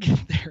experience. So I get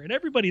there, and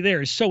everybody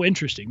there is so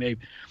interesting. They've,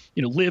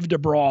 lived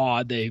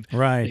abroad. They've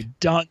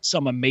done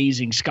some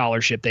amazing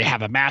scholarship. They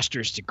have a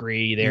master's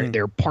degree.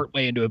 They're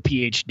partway into a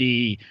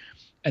PhD.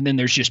 And then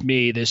there's just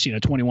me, this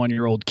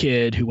 21-year-old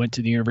kid who went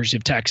to the University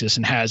of Texas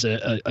and has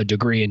a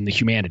degree in the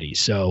humanities.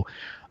 So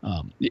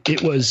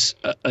it was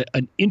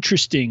an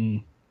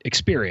interesting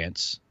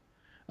experience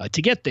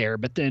to get there,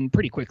 but then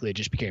pretty quickly it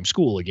just became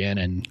school again,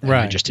 and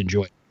I just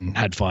enjoyed it and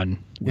had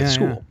fun with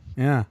school.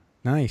 Yeah,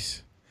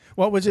 nice.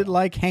 What was it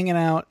like hanging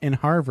out in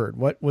Harvard?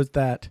 What was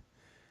that?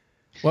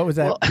 Well, was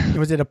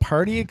it a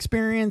party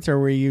experience, or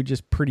were you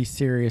just pretty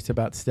serious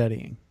about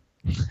studying?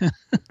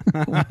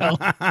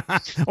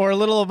 Or a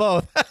little of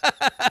both?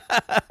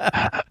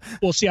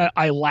 Well, see,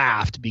 I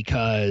laughed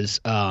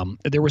because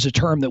there was a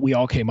term that we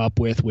all came up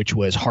with, which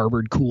was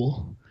Harvard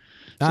cool.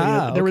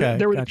 So, there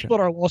were the people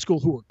at our law school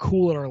who were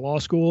cool at our law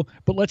school,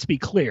 but let's be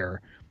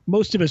clear.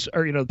 Most of us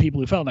are, the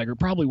people who fell in that group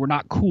probably were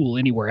not cool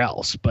anywhere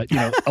else. But,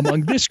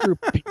 among this group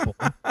of people,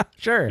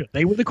 sure,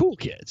 they were the cool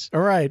kids.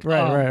 Right.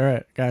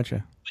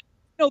 Gotcha.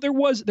 But, there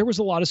was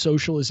a lot of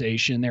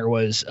socialization. There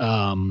was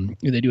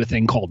they do a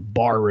thing called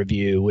bar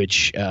review,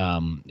 which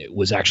it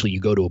was actually you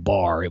go to a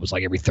bar. It was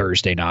like every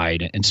Thursday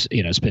night and,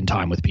 spend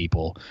time with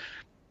people.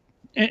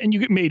 And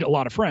you made a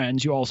lot of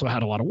friends. You also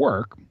had a lot of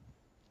work.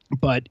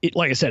 But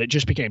like I said, it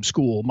just became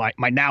school. My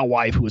now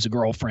wife, who was a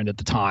girlfriend at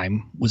the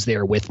time, was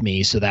there with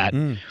me. So that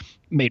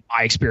made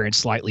my experience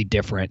slightly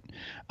different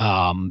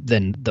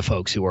than the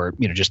folks who were,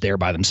 just there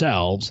by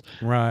themselves.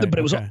 Right. But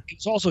it was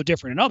also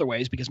different in other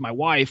ways because my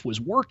wife was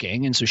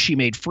working. And so she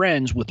made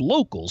friends with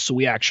locals. So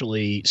we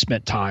actually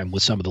spent time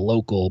with some of the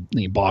local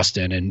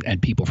Boston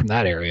and people from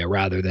that area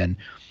rather than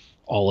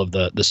all of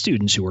the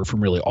students who were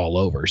from really all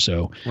over.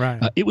 So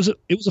it was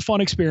a fun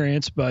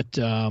experience, but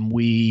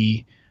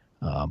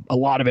a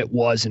lot of it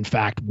was, in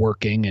fact,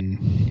 working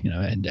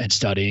and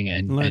studying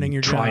and learning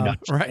your trying job.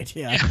 Right.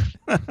 Yeah.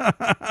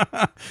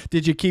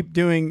 Did you keep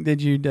doing?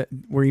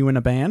 Were you in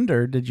a band,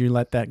 or did you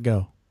let that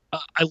go?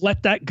 I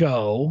let that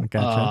go.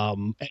 Gotcha.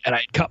 And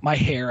I cut my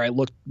hair. I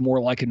looked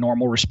more like a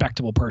normal,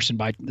 respectable person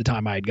by the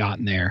time I had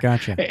gotten there.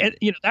 Gotcha. And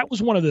that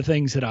was one of the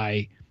things that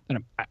I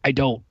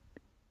don't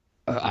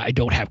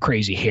have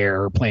crazy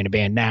hair or play in a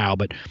band now,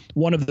 but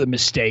one of the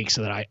mistakes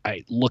that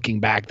I looking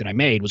back that I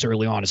made was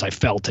early on is I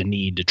felt a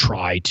need to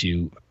try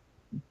to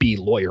be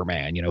lawyer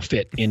man,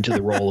 fit into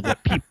the role of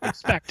what people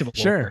expect of a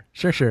lawyer.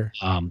 Sure.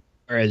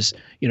 Whereas,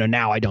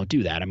 now I don't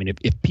do that. I mean,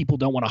 if people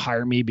don't want to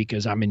hire me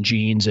because I'm in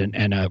jeans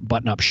and a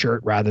button-up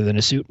shirt rather than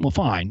a suit, well,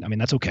 fine. I mean,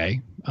 that's okay.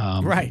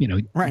 Right.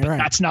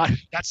 That's not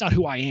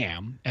who I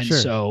am. And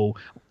so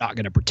I'm not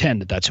going to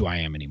pretend that that's who I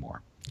am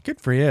anymore.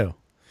 Good for you.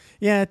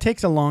 Yeah, it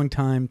takes a long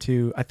time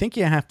I think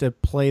you have to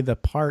play the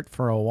part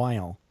for a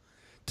while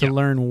to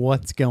learn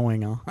what's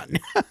going on.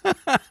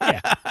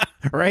 Yeah.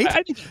 Right?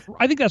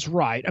 I think that's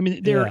right. I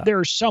mean, there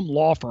are some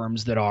law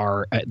firms that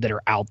are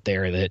out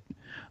there that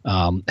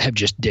have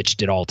just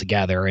ditched it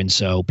altogether. And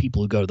so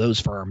people who go to those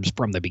firms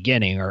from the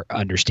beginning are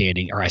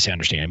understanding, or I say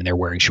understanding, I mean, they're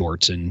wearing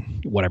shorts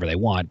and whatever they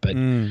want.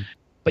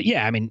 But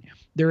yeah, I mean,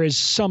 there is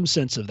some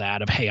sense of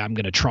that of, hey, I'm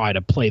going to try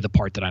to play the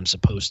part that I'm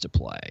supposed to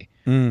play.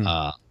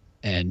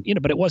 And,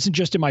 but it wasn't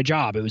just in my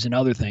job. It was in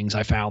other things.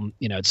 I found,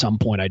 at some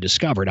point I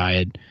discovered I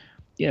had,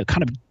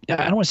 kind of,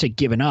 I don't want to say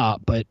given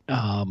up, but,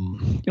 a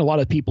lot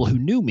of people who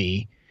knew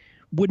me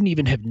wouldn't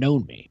even have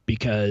known me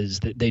because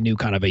they knew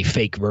kind of a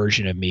fake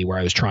version of me where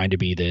I was trying to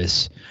be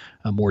this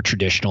more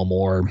traditional,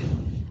 more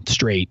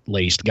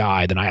straight-laced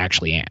guy than I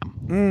actually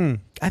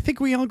am. I think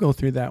we all go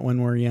through that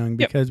when we're young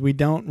because we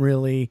don't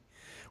really,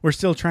 we're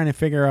still trying to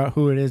figure out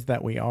who it is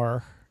that we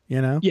are,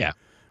 you know? Yeah.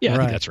 Yeah, right.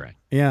 I think that's right.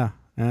 Yeah.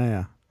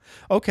 Yeah.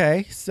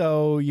 Okay,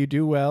 so you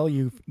do well,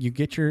 you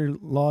get your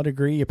law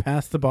degree, you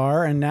pass the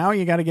bar, and now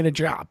you got to get a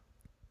job.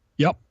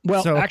 Yep.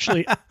 Well, so,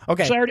 actually,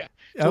 okay.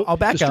 I'll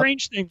back the up.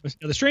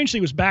 The strange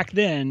thing was back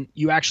then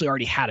you actually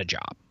already had a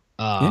job.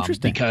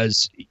 Interesting.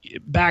 Because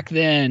back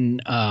then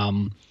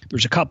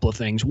there's a couple of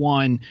things.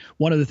 One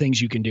of the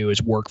things you can do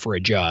is work for a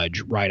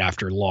judge right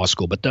after law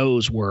school, but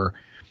those were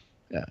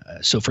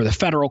so for the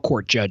federal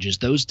court judges,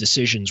 those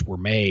decisions were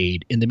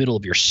made in the middle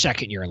of your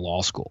second year in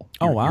law school.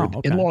 You're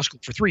in law school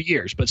for 3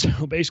 years, but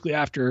so basically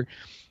after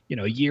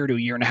a year to a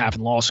year and a half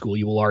in law school,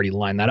 you will already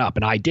line that up.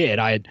 And I did.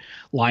 I had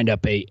lined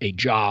up a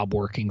job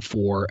working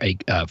for a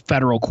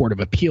federal court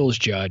of appeals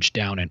judge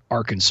down in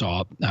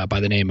Arkansas by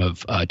the name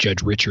of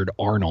Judge Richard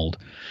Arnold,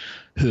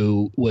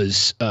 who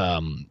was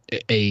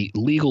a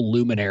legal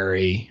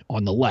luminary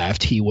on the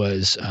left. He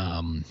was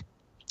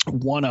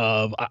one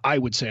of, I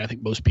would say, I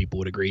think most people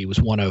would agree, he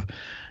was one of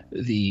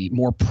the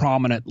more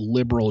prominent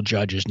liberal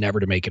judges never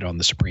to make it on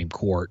the Supreme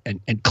Court.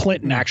 And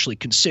Clinton actually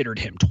considered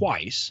him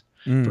twice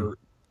for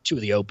two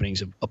of the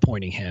openings of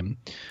appointing him.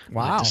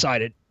 Wow.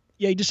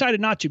 He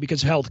decided not to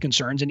because of health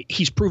concerns, and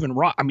he's proven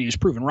right. I mean, he was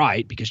proven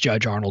right because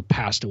Judge Arnold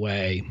passed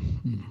away.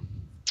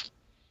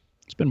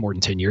 It's been more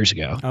than 10 years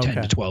ago,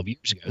 10 to 12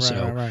 years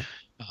ago. Right.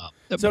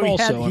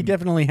 So he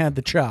definitely had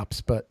the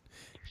chops, but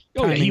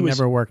he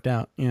never worked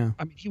out. Yeah.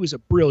 I mean, he was a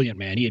brilliant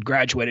man. He had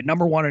graduated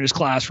 #1 in his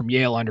class from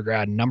Yale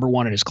undergrad and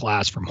 #1 in his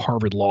class from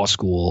Harvard Law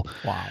School.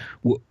 Wow.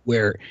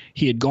 Where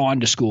he had gone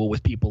to school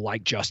with people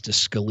like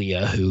Justice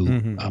Scalia, who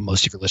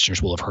most of your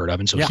listeners will have heard of.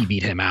 And so he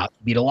beat him out,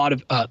 beat a lot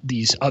of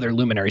these other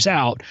luminaries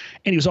out.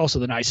 And he was also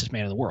the nicest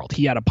man in the world.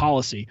 He had a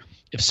policy.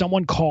 If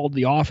someone called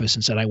the office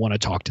and said, I want to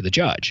talk to the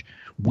judge,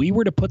 we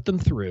were to put them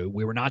through.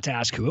 We were not to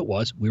ask who it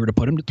was. We were to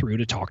put them through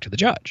to talk to the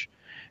judge.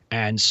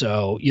 And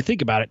so you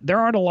think about it, there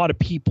aren't a lot of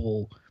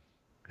people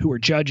who are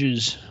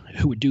judges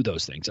who would do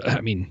those things.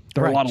 I mean,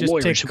 there are a lot of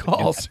lawyers who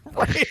calls.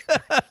 Would do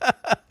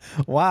that.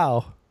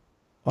 Wow.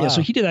 Yeah,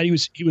 so he did that. He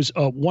was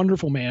a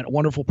wonderful man, a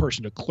wonderful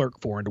person to clerk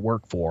for and to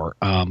work for.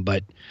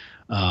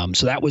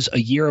 So that was a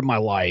year of my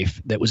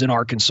life that was in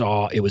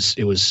Arkansas. It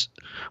was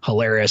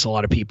hilarious. A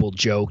lot of people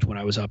joked when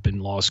I was up in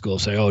law school,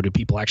 say, "Oh, do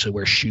people actually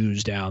wear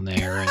shoes down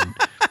there?" And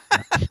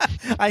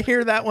I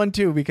hear that one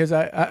too because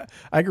I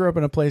grew up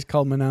in a place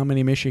called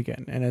Menominee,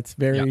 Michigan, and it's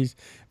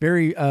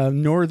very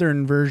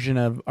northern version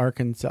of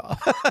Arkansas.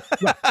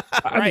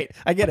 Right.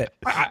 I get it.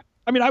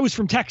 I mean, I was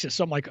from Texas,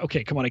 so I'm like,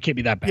 okay, come on, it can't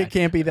be that bad. It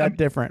can't be that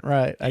different,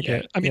 right?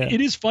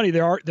 It is funny.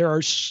 There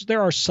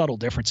are subtle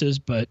differences,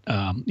 but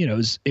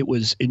it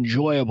was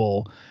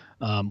enjoyable.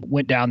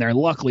 Went down there, and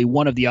luckily,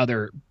 one of the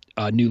other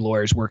new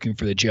lawyers working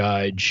for the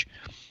judge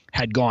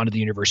had gone to the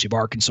University of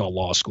Arkansas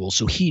Law School,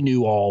 so he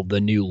knew all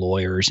the new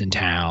lawyers in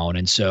town.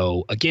 And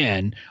so,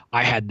 again,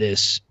 I had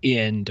this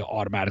in to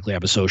automatically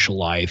have a social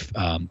life,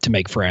 to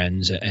make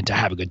friends and to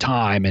have a good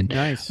time. And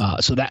nice.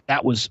 So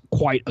that was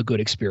quite a good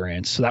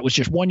experience. So that was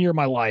just 1 year of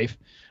my life.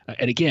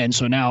 And again,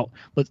 so now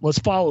let's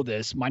follow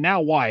this. My now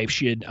wife,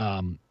 she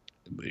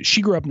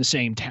grew up in the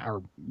same town,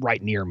 or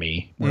right near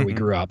me where we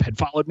grew up, had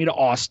followed me to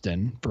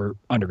Austin for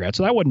undergrad.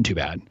 So that wasn't too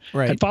bad.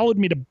 Right. Had followed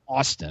me to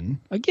Boston.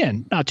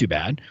 Again, not too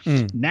bad.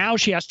 Now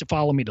she has to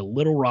follow me to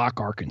Little Rock,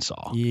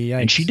 Arkansas.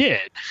 Yikes. And she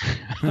did.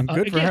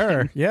 Good for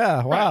her.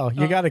 Yeah. Wow.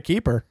 You got to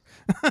keep her.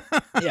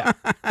 Yeah.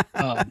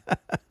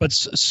 But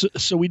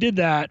so we did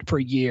that for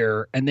a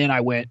year. And then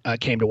I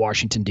came to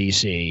Washington,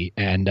 D.C.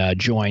 and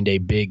joined a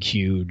big,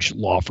 huge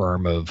law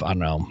firm of, I don't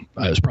know,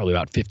 it was probably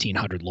about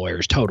 1,500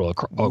 lawyers total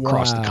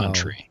across the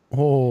country.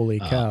 Holy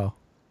cow.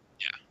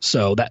 Yeah.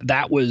 So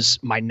that was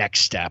my next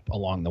step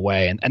along the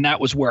way. And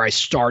that was where I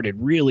started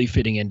really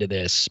fitting into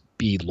this,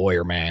 be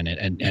lawyer man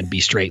and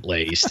be straight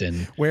laced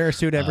and wear a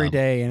suit every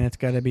day. And it's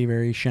got to be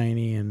very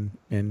shiny and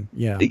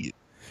yeah.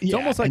 It's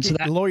almost like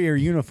a lawyer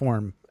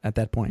uniform at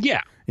that point.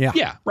 Yeah.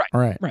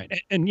 Right.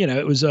 And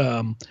it was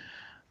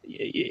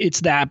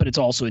it's that, but it's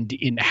also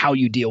in how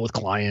you deal with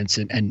clients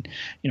and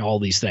all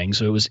these things.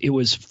 So it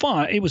was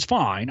fun. It was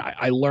fine.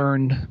 I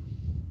learned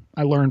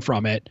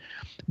from it,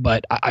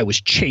 but I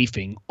was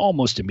chafing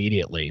almost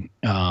immediately.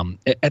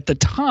 At the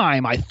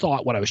time, I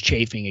thought what I was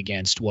chafing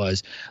against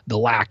was the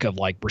lack of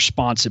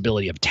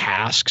responsibility of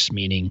tasks,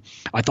 meaning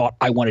I thought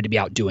I wanted to be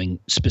out doing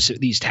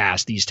these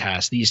tasks.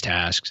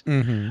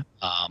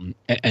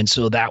 And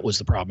so that was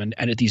the problem.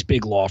 And at these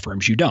big law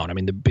firms, you don't. I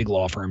mean, the big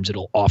law firms,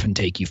 it'll often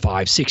take you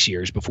 5-6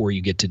 years before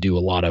you get to do a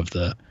lot of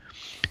the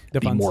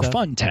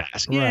fun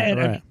tasks. Right,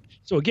 right.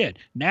 So again,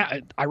 now,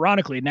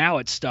 ironically, now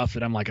it's stuff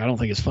that I'm like, I don't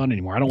think it's fun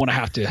anymore. I don't want to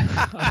have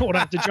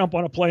to jump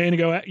on a plane and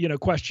go,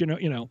 question,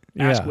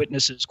 ask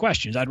witnesses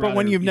questions. But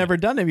when you've never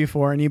done it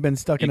before and you've been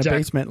stuck in a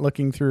basement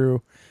looking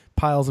through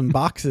piles and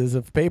boxes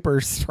of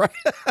papers, right?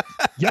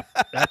 Yep,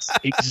 that's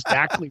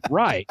exactly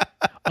right.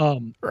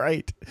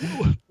 Right.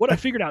 What I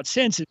figured out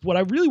since is what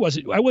I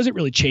wasn't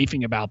really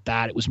chafing about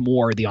that. It was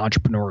more the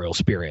entrepreneurial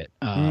spirit,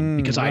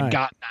 because I had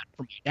gotten that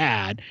from my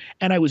dad,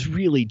 and I was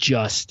really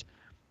just,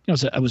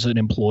 I was an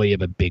employee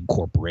of a big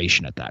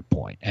corporation at that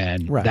point,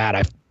 and that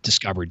I've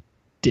discovered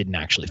didn't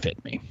actually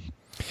fit me.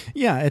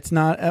 Yeah, it's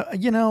not,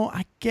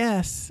 I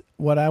guess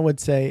what I would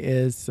say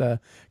is,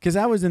 because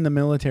I was in the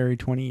military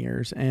 20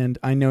 years, and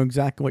I know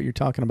exactly what you're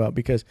talking about,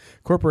 because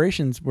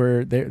corporations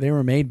they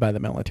were made by the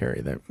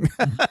military. They're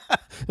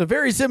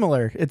very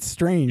similar. It's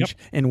strange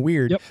and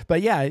weird.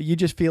 But yeah, you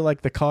just feel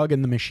like the cog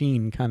in the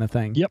machine kind of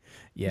thing.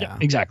 Yeah,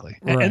 exactly.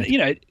 Right.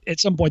 And at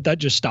some point that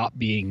just stopped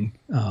being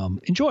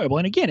enjoyable.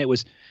 And again, it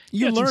was,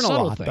 you learn a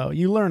lot though.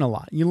 You learn a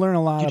lot. You learn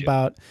a lot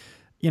about,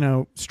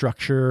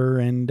 structure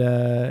and,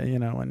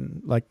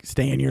 and like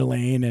stay in your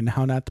lane and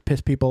how not to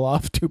piss people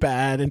off too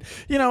bad. And,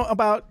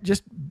 about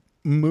just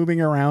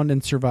moving around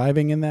and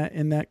surviving in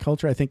that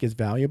culture, I think is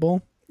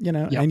valuable,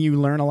 and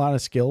you learn a lot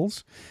of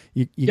skills.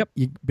 You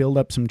build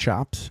up some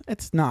chops.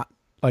 It's not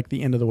like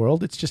the end of the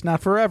world. It's just not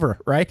forever.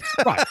 Right.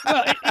 Right.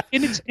 Well,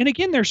 and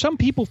again, there's some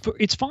people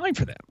it's fine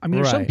for them. I mean,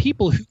 there's some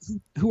people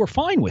who are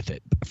fine with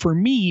it. For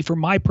me, for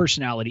my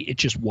personality, it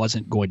just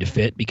wasn't going to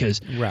fit because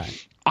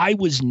I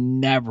was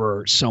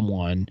never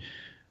someone,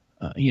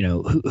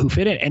 who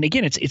fit in. And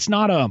again, it's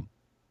not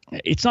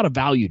a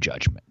value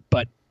judgment,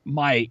 but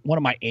one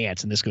of my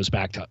aunts, and this goes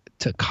back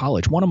to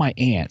college, one of my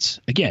aunts,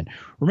 again,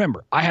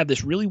 remember, I have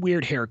this really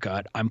weird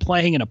haircut. I'm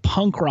playing in a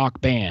punk rock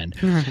band.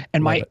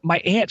 And my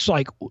aunt's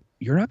like,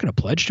 "You're not going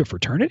to pledge to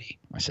fraternity?"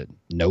 I said,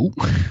 "No."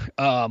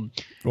 Wow.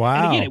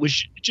 And again, it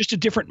was just a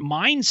different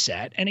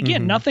mindset. And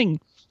again,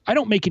 I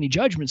don't make any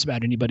judgments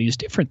about anybody who's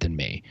different than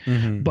me,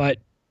 but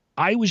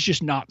I was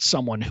just not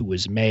someone who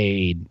was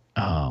made,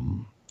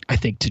 I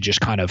think, to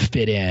just kind of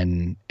fit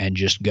in and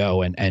just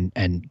go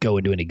and go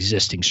into an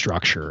existing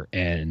structure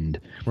and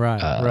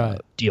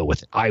deal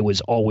with it. I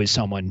was always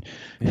someone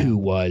who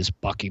was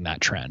bucking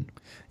that trend.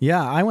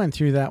 Yeah, I went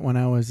through that when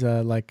I was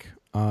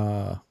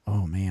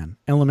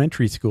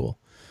elementary school.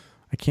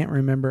 I can't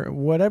remember.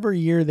 Whatever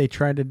year they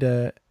tried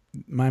to,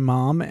 my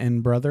mom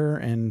and brother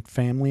and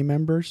family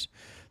members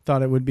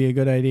thought it would be a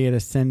good idea to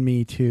send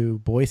me to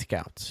Boy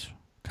Scouts.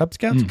 Cub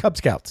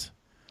Scouts.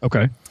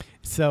 Okay.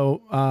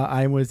 So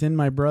I was in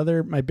my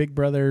big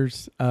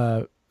brother's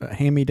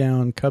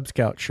hand-me-down Cub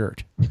Scout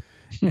shirt.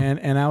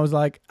 and I was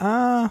like,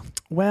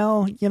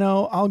 well,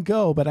 I'll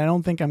go, but I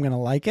don't think I'm going to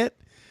like it.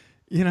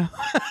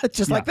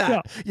 Just like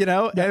that,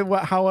 and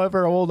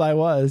however old I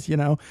was,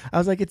 I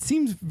was like, it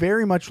seems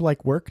very much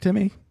like work to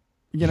me,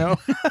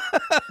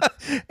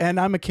 and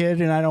I'm a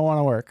kid and I don't want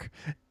to work.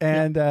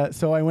 And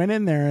so I went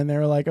in there and they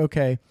were like,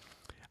 okay,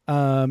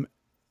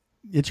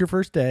 it's your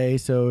first day.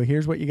 So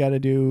here's what you got to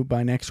do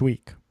by next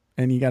week.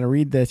 And you got to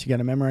read this, you got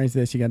to memorize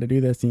this, you got to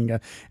do this, and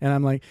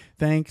I'm like,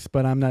 thanks,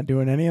 but I'm not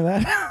doing any of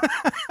that.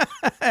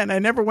 And I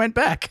never went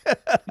back.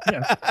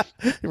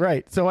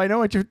 Right. So I know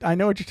what you're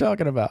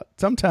talking about.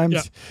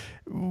 Sometimes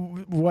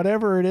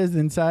whatever it is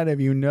inside of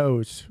you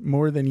knows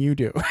more than you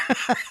do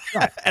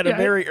at a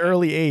very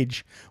early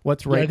age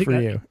what's right for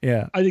you.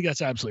 Yeah. I think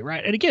that's absolutely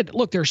right. And again,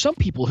 look, there are some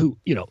people who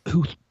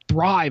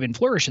thrive and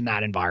flourish in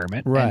that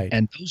environment. Right.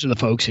 And those are the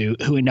folks who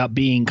end up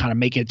being kind of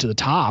making it to the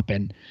top.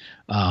 And,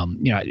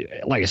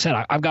 like I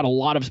said, I've got a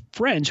lot of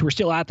friends who are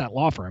still at that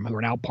law firm who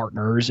are now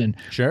partners, and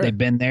they've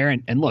been there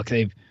and look,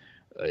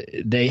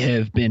 they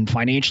have been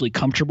financially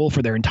comfortable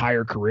for their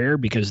entire career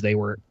because they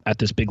were at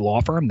this big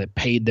law firm that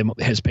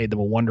has paid them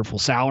a wonderful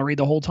salary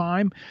the whole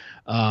time.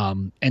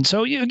 And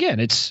so again,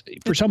 it's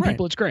for some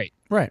people it's great.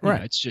 Right.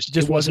 It's just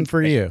it wasn't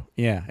for you.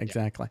 Yeah,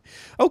 exactly.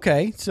 Yeah.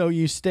 Okay. So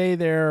you stay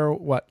there,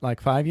 what,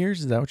 like 5 years?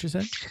 Is that what you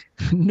said?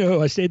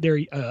 No, I stayed there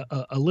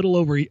a little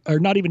over, or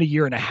not even a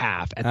year and a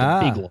half at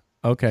the big law.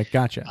 Okay.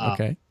 Gotcha.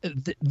 Okay.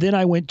 Then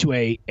I went to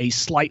a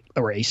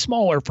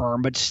smaller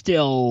firm, but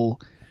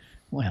still,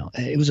 well,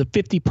 it was a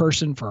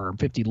 50-person firm,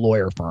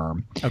 50-lawyer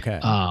firm. Okay.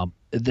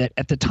 That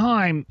at the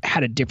time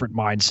had a different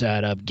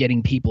mindset of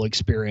getting people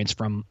experience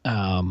from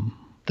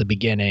the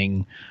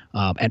beginning.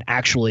 And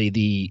actually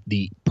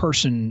the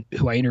person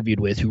who I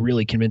interviewed with, who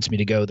really convinced me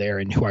to go there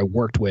and who I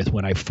worked with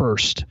when I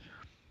first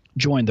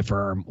joined the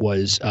firm,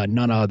 was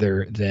none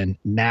other than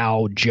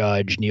now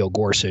Judge Neil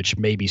Gorsuch,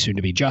 maybe soon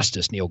to be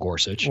Justice Neil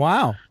Gorsuch.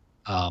 Wow.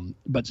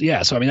 But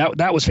yeah, so I mean,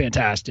 that was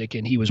fantastic,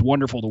 and he was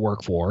wonderful to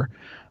work for.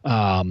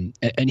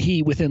 And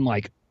he, within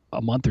like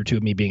a month or two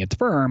of me being at the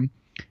firm,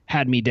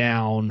 had me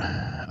down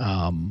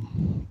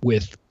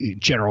with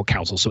general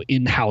counsel, so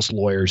in-house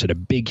lawyers at a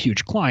big,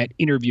 huge client,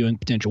 interviewing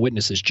potential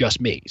witnesses,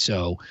 just me.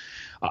 So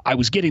I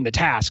was getting the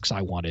tasks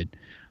I wanted.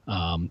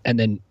 And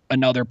then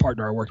another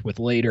partner I worked with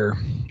later,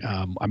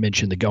 I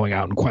mentioned the going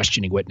out and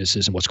questioning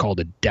witnesses and what's called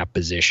a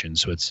deposition.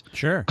 So it's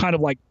kind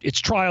of like it's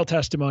trial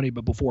testimony,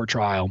 but before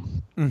trial.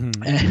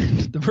 Mm-hmm. And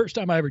the first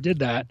time I ever did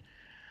that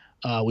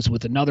was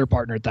with another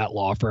partner at that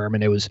law firm.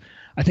 And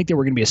I think there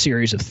were going to be a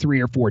series of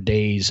 3 or 4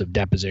 days of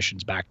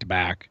depositions back to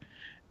back.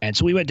 And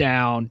so we went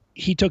down.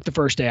 He took the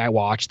first day, I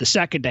watched. The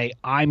second day,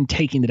 I'm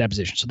taking the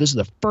deposition. So this is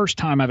the first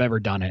time I've ever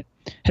done it.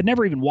 Had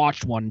never even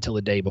watched one until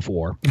the day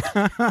before.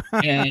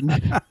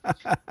 And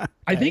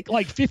I think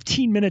like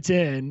 15 minutes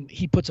in,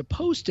 he puts a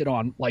Post-it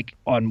on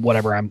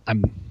whatever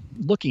I'm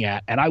looking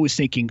at, and I was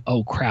thinking,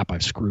 oh crap,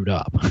 I've screwed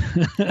up.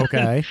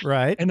 Okay,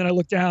 right. And then I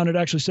looked down, it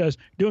actually says,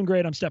 doing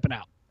great, I'm stepping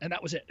out. And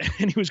that was it.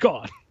 And he was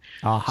gone.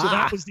 Aha. So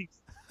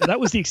that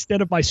was the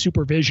extent of my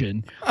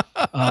supervision.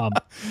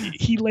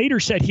 He later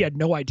said he had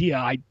no idea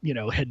I,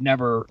 had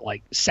never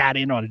like sat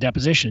in on a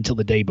deposition until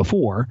the day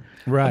before.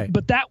 Right.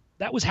 But that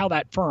was how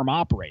that firm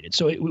operated.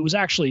 So it was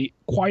actually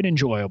quite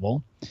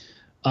enjoyable.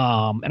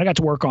 And I got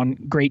to work on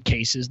great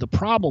cases. The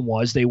problem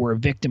was they were a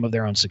victim of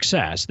their own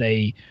success.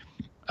 They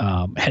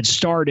had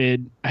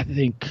started, I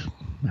think,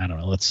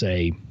 let's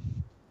say,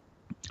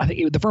 I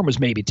think the firm was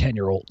maybe 10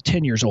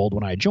 years old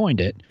when I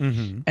joined it.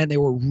 Mm-hmm. And they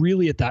were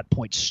really at that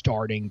point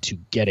starting to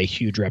get a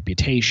huge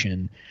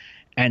reputation.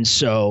 And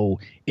so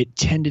it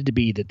tended to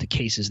be that the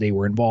cases they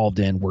were involved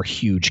in were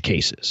huge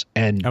cases.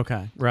 And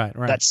okay, right.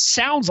 That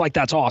sounds like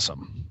that's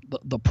awesome.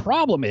 The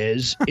problem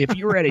is if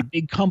you're at a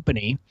big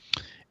company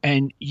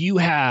and you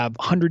have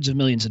hundreds of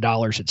millions of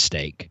dollars at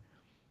stake,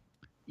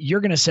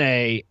 you're going to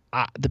say,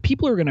 the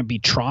people who are going to be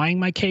trying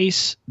my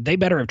case, they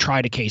better have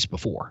tried a case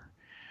before.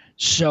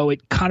 So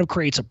it kind of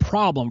creates a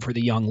problem for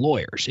the young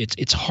lawyers.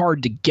 It's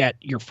hard to get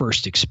your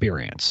first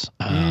experience.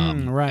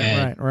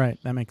 Right.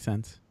 That makes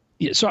sense.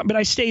 Yeah. But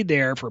I stayed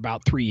there for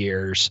about 3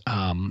 years.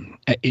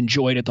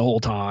 Enjoyed it the whole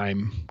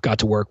time. Got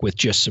to work with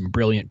just some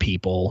brilliant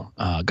people.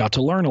 Got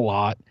to learn a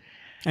lot.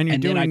 And you're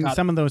doing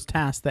some of those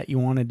tasks that you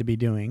wanted to be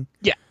doing.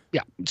 Yeah.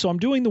 Yeah. So I'm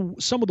doing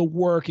some of the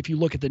work. If you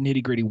look at the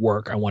nitty gritty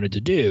work I wanted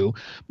to do,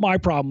 my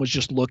problem was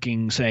just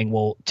saying,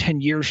 well, 10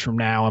 years from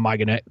now, am I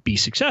going to be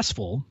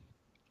successful?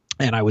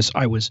 And I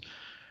was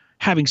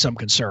having some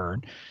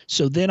concern.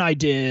 So then I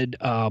did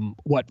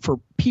what for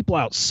people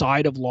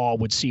outside of law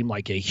would seem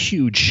like a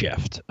huge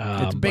shift.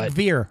 It's a big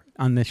veer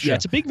on this show. Yeah,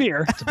 it's a big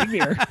veer.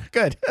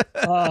 Good.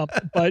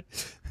 But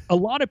a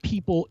lot of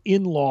people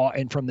in law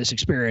and from this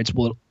experience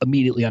will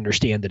immediately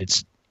understand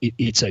that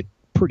it's a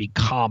pretty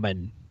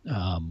common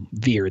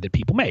veer that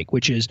people make,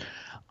 which is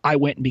I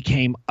went and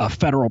became a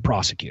federal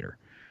prosecutor.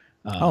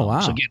 Oh,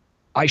 wow. So again,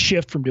 I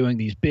shift from doing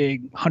these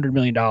big $100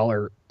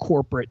 million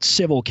corporate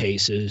civil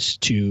cases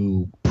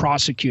to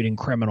prosecuting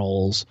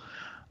criminals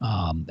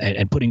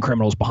and putting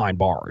criminals behind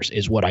bars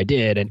is what I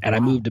did. And I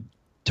moved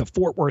to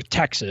Fort Worth,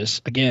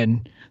 Texas.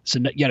 Again, it's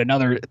yet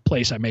another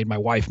place I made my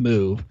wife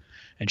move,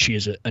 and she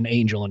is an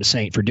angel and a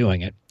saint for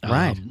doing it.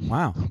 Right.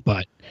 Wow.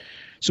 But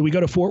so we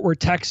go to Fort Worth,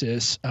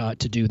 Texas to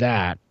do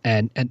that.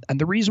 And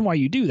the reason why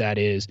you do that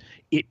is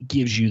it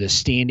gives you the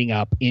standing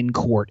up in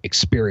court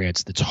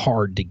experience that's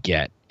hard to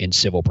get in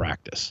civil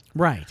practice.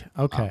 Right.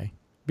 Okay.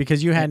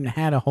 Because you hadn't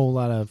had a whole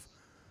lot of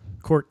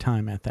court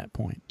time at that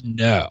point.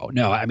 No.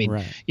 I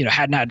mean,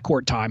 hadn't had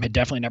court time, had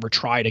definitely never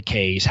tried a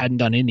case, hadn't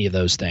done any of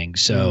those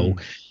things. So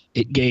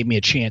it gave me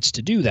a chance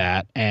to do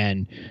that.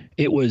 And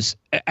it was,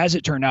 as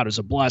it turned out, as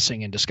a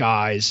blessing in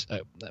disguise.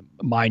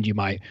 Mind you,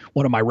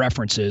 one of my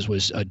references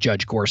was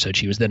Judge Gorsuch.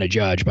 He was then a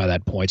judge by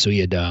that point. So he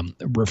had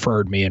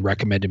referred me and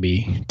recommended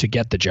me to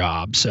get the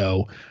job.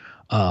 So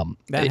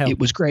it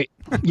was great.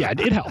 Yeah,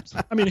 it helped.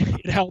 I mean,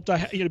 it helped,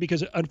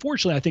 because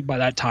unfortunately, I think by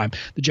that time,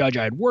 the judge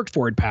I had worked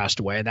for had passed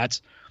away. And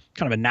that's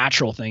kind of a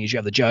natural thing is you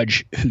have the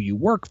judge who you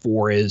work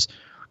for is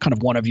kind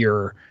of one of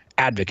your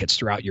advocates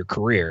throughout your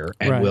career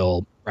and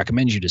will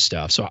recommend you to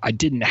stuff. So I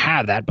didn't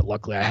have that, but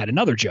luckily I had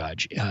another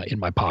judge in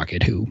my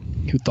pocket who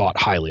thought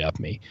highly of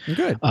me.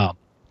 Good.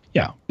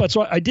 Yeah. But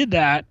so I did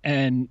that.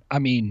 And I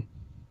mean,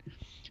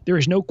 there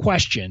is no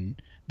question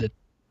that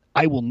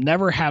I will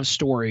never have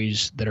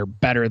stories that are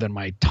better than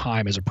my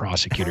time as a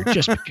prosecutor,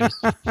 just because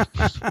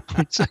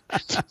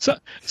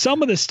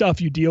some of the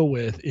stuff you deal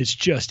with is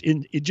just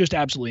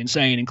absolutely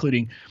insane,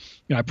 including,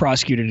 I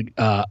prosecuted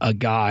a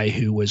guy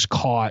who was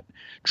caught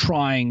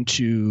trying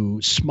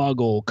to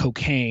smuggle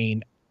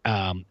cocaine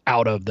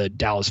out of the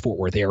Dallas-Fort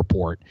Worth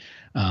airport.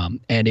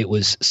 And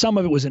some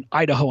of it was in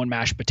Idaho and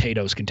mashed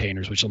potatoes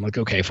containers, which I'm like,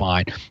 okay,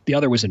 fine. The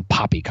other was in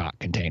poppycock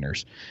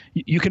containers.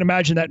 You can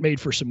imagine that made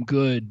for some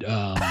good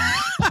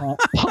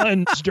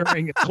puns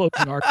during a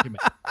closing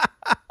argument.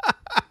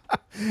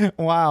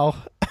 Wow.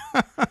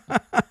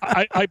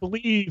 I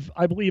believe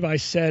I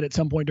said at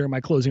some point during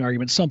my closing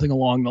argument something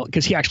along the,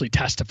 because he actually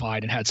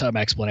testified and had some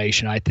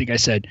explanation. I think I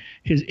said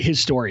his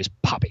story is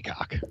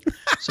poppycock.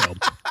 So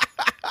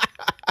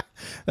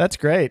that's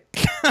great.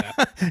 Yeah.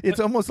 It's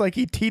almost like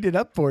he teed it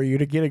up for you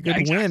to get a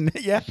good win.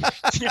 Yeah.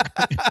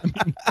 I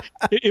mean,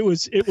 it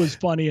was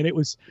funny, and it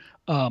was,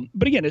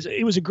 but again,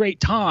 it was a great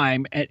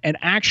time, and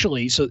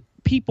actually, so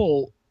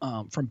people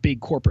from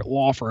big corporate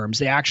law firms,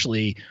 they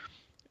actually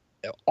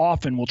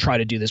often will try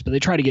to do this, but they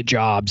try to get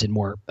jobs in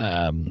more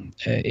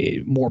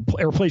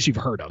place you've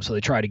heard of. So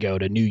they try to go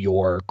to New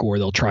York, or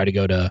they'll try to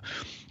go to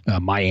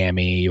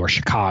Miami or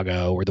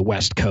Chicago or the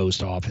West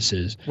Coast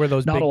offices. Where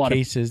those big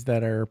cases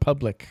that are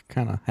public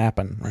kind of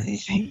happen, right?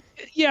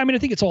 Yeah, I mean, I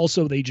think it's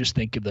also they just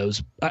think of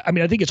those. I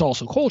mean, I think it's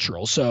also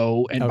cultural.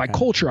 So, and by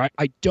culture,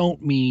 I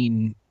don't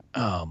mean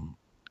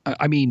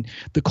I mean,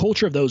 the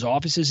culture of those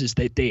offices is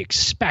that they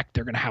expect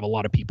they're going to have a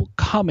lot of people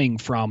coming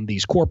from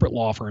these corporate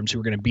law firms who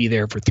are going to be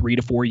there for 3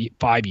 to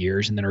 5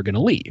 years and then are going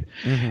to leave.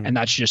 Mm-hmm. And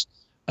that's just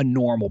a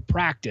normal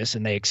practice,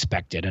 and they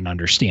expect it and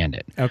understand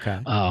it. Okay.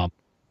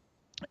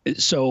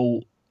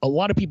 So a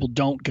lot of people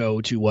don't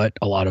go to what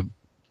a lot of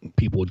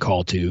people would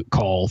call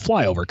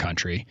flyover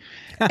country.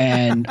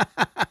 And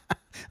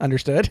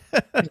understood.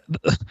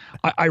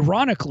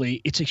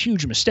 Ironically, it's a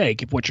huge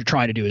mistake if what you're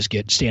trying to do is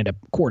get stand-up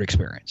court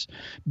experience,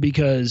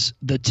 because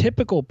the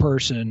typical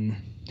person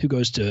who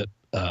goes to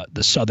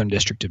the Southern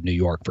District of New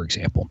York, for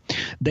example,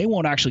 they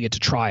won't actually get to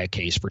try a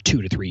case for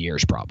 2 to 3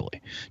 years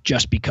probably,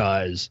 just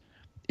because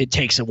it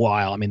takes a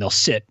while. I mean, they'll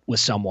sit with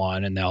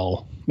someone and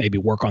they'll maybe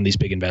work on these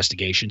big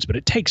investigations, but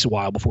it takes a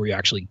while before you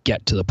actually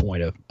get to the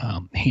point of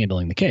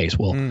handling the case.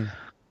 Well,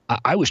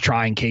 I was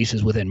trying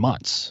cases within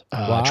months.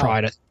 Wow.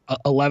 Tried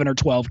 11 or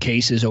 12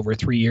 cases over a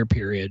 3-year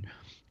period,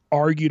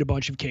 argued a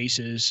bunch of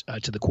cases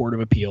to the Court of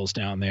Appeals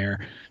down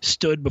there,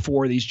 stood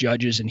before these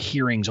judges in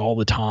hearings all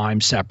the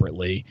time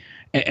separately.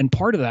 And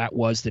part of that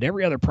was that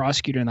every other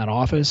prosecutor in that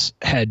office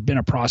had been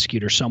a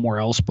prosecutor somewhere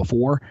else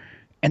before,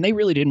 and they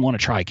really didn't want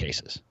to try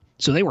cases.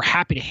 So they were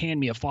happy to hand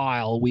me a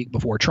file a week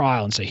before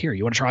trial and say, here,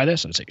 you want to try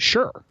this? And I'd say,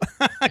 sure.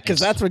 Because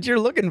that's what you're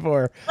looking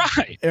for.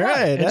 Right.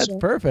 Right. That's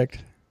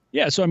perfect.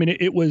 Yeah. So, I mean,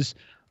 it was,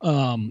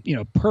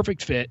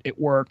 perfect fit. It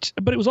worked,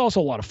 but it was also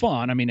a lot of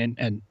fun. I mean,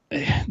 and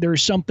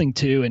there's something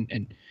too,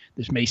 and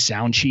this may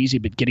sound cheesy,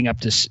 but getting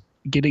up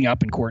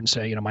in court and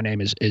say, my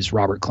name is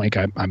Robert Klinck.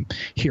 I'm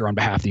here on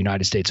behalf of the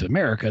United States of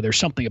America. There's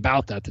something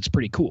about that that's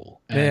pretty cool.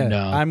 And,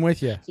 yeah, I'm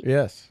with you.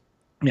 Yes.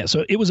 Yeah,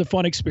 so it was a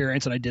fun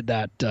experience, and I did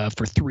that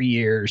for 3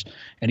 years.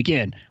 And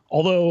again,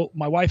 although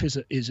my wife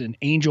is an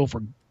angel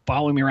for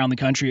following me around the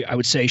country, I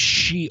would say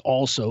she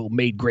also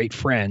made great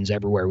friends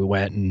everywhere we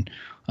went, and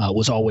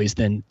was always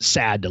then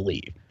sad to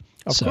leave.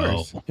 Of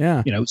course,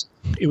 yeah.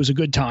 It was a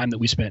good time that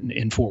we spent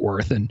in Fort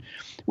Worth, and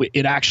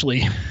it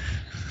actually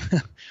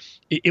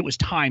it was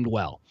timed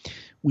well.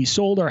 We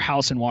sold our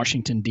house in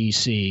Washington,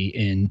 D.C.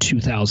 in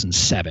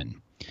 2007.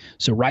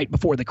 So right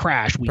before the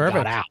crash, we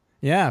got out.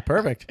 Yeah,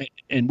 perfect.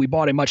 And we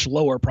bought a much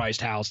lower priced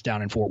house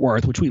down in Fort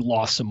Worth, which we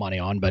lost some money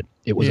on, but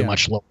it was a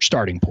much lower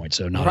starting point,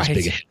 so not as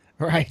big a hit.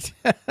 Right.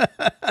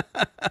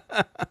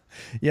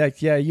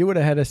 Yeah, you would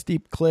have had a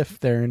steep cliff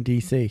there in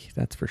D.C.,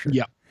 that's for sure.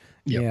 Yep.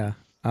 Yeah.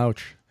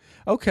 Ouch.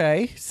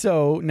 Okay,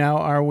 so now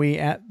are we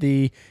at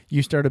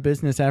you start a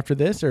business after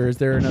this, or is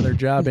there another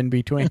job in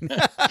between?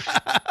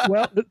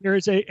 Well, there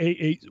is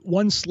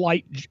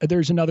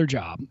there's another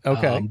job.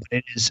 Okay.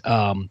 It is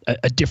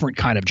a different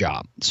kind of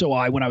job. So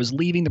when I was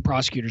leaving the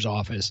prosecutor's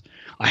office,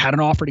 I had an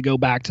offer to go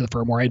back to the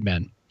firm where I'd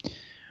been,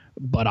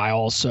 but I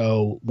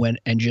also went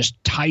and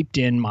just typed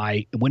in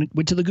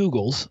went to the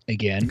Googles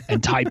again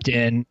and typed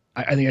in,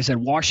 I think I said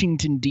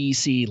Washington,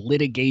 D.C.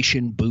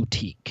 litigation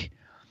boutique.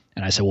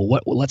 And I said, well,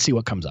 let's see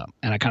what comes up.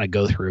 And I kind of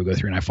go through,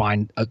 and I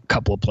find a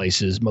couple of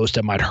places, most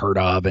of them I'd heard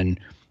of, and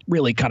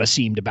really kind of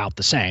seemed about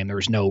the same. There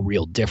was no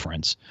real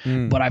difference.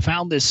 But I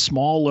found this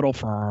small little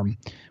firm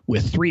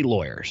with 3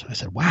 lawyers. I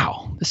said,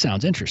 wow, this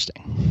sounds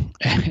interesting.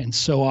 And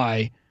so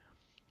I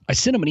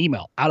sent them an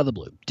email out of the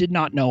blue. Did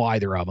not know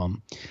either of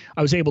them.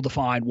 I was able to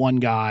find one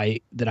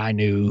guy that I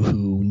knew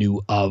who knew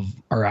of,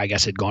 or I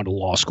guess had gone to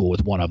law school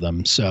with one of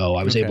them. So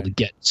I was able to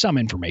get some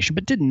information,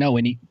 but didn't know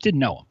him.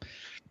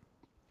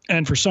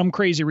 And for some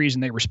crazy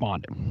reason, they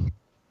responded.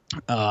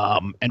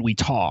 And we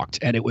talked,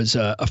 and it was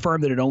a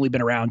firm that had only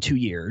been around 2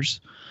 years,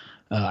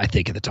 I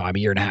think at the time, 1.5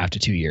 years to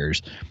 2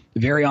 years.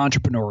 Very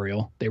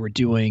entrepreneurial. They were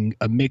doing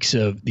a mix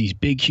of these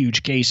big,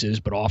 huge cases,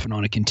 but often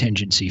on a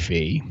contingency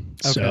fee.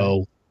 Okay.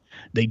 So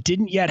they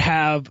didn't yet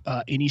have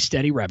any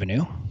steady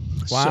revenue.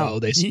 Wow. So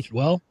they said,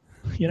 well,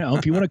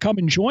 if you want to come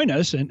and join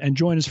us and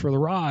join us for the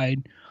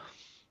ride,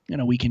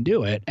 we can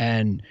do it.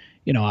 And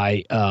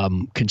I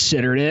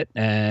considered it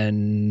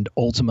and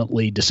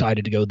ultimately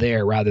decided to go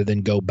there rather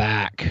than go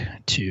back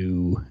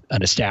to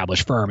an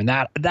established firm. And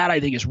that I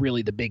think is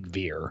really the big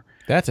veer.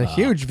 That's a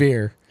huge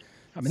veer.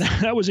 I mean,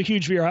 that was a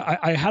huge veer.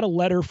 I had a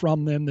letter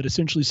from them that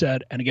essentially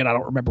said, and again, I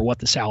don't remember what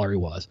the salary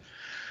was,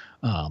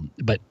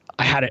 but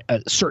I had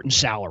a certain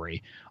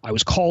salary. I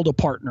was called a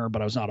partner,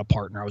 but I was not a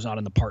partner. I was not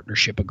in the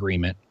partnership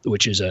agreement,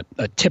 which is a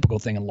typical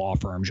thing in law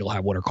firms. You'll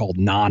have what are called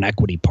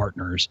non-equity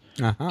partners.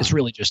 Uh-huh. It's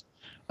really just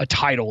a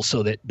title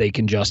so that they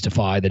can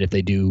justify that if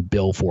they do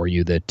bill for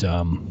you that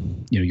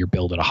you're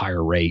billed at a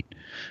higher rate.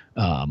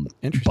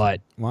 Interesting.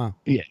 But wow.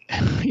 Yeah.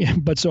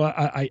 But so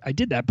I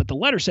did that. But the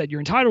letter said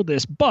you're entitled to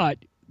this, but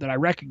that I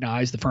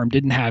recognized the firm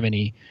didn't have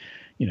any,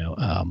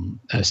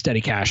 a steady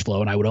cash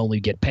flow, and I would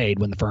only get paid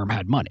when the firm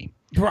had money.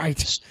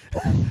 Right.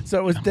 So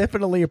it was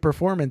definitely a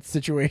performance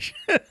situation.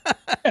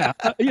 Yeah.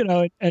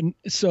 And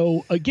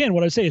so again,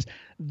 what I say is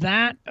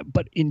that,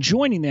 but in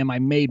joining them, I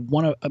made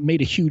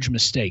a huge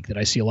mistake that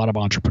I see a lot of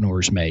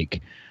entrepreneurs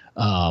make.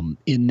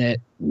 in that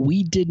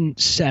we didn't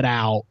set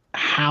out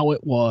how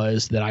it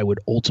was that I would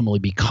ultimately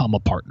become a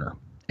partner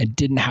and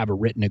didn't have a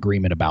written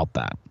agreement about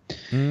that.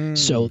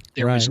 So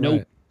there was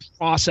no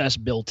process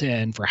built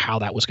in for how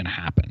that was going to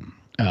happen.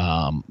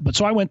 But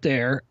so I went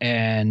there,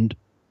 and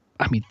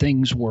I mean,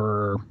 things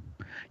were,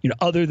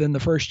 other than the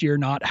first year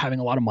not having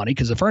a lot of money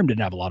because the firm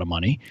didn't have a lot of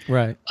money.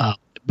 Right.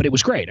 But it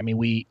was great. I mean,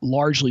 we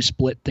largely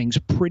split things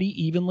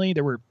pretty evenly.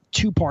 There were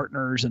 2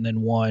 partners and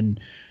then 1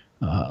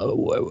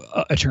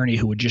 attorney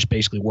who would just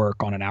basically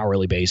work on an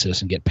hourly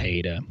basis and get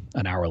paid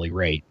an hourly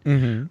rate.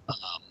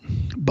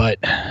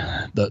 But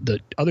the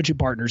other 2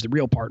 partners, the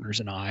real partners,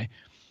 and I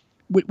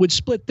would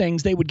split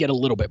things. They would get a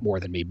little bit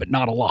more than me, but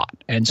not a lot.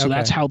 And so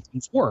that's how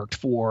things worked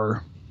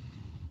for,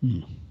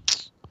 I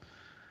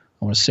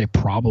want to say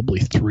probably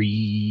 3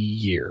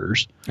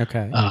 years.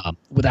 Okay.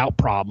 Without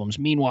problems.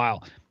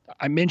 Meanwhile,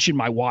 I mentioned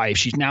my wife.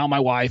 She's now my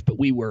wife, but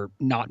we were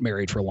not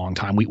married for a long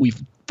time. We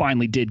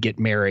finally did get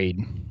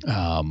married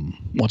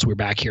once we were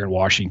back here in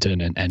Washington,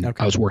 and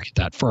I was working at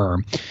that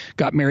firm.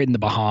 Got married in the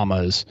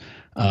Bahamas.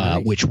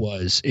 Nice. Which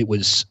was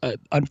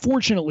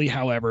unfortunately,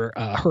 however,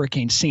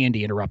 Hurricane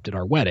Sandy interrupted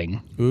our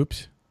wedding.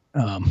 Oops.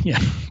 Yeah,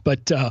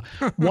 but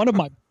one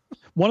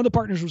of the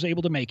partners was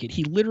able to make it.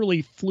 He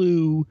literally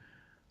flew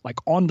like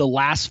on the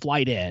last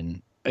flight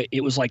in.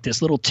 It was like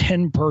this little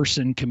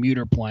 10-person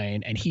commuter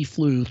plane, and he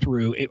flew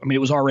through. I mean,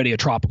 it was already a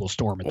tropical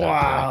storm at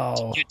that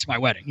point to get to my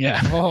wedding. Yeah.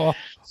 Oh,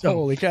 so,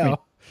 holy cow. I mean,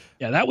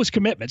 yeah, that was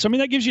commitment. So I mean,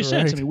 that gives you a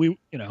sense. I mean,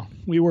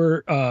 we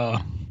were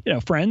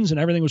friends, and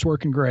everything was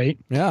working great.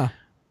 Yeah.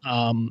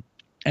 And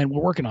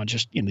we're working on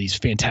just these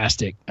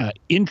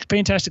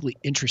fantastically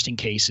interesting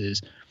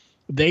cases.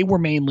 They were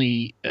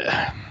mainly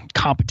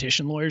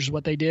competition lawyers, is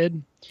what they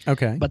did.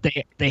 Okay. But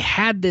they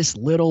had this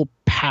little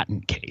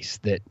patent case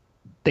that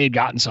they had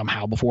gotten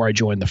somehow before I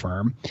joined the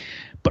firm.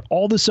 But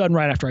all of a sudden,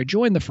 right after I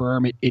joined the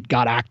firm, it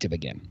got active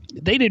again.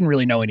 They didn't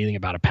really know anything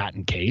about a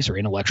patent case or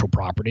intellectual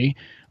property.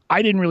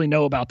 I didn't really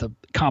know about the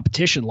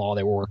competition law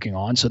they were working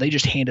on, so they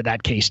just handed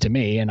that case to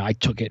me, and I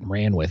took it and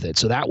ran with it.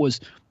 So that was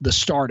the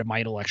start of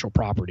my intellectual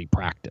property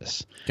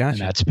practice. Gotcha. And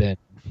that's been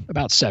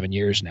about 7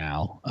 years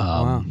now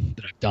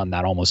that I've done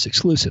that almost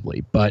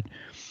exclusively. But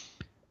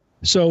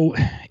so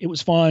it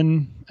was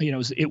fun.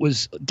 It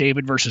was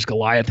David versus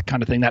Goliath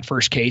kind of thing. That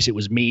first case, it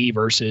was me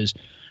versus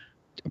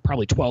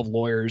probably 12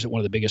 lawyers at one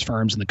of the biggest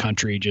firms in the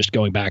country, just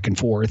going back and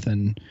forth.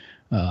 And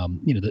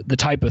the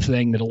type of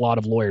thing that a lot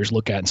of lawyers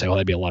look at and say, "Oh,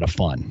 that'd be a lot of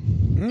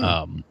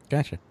fun."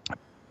 Gotcha.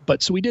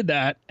 But so we did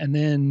that, and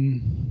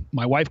then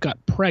my wife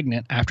got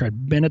pregnant after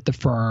I'd been at the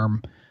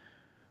firm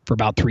for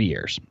about 3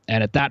 years.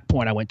 And at that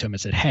point, I went to him and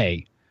said,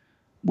 "Hey,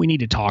 we need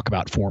to talk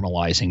about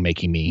formalizing,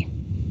 making me,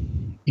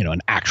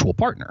 an actual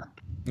partner."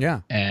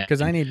 Yeah,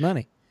 because I need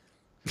money.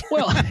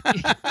 Well,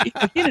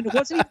 again, it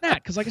wasn't even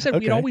that, because like I said,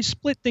 we'd always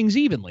split things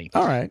evenly.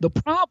 All right.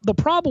 The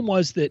problem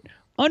was that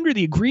under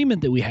the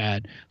agreement that we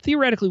had,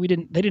 theoretically,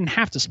 they didn't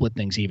have to split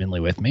things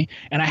evenly with me.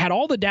 And I had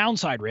all the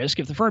downside risk.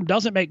 If the firm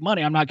doesn't make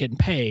money, I'm not getting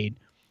paid.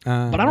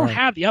 But I don't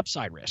have the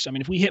upside risk. I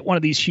mean, if we hit one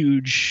of these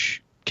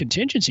huge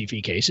contingency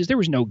fee cases, there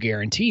was no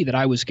guarantee that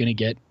I was going to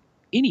get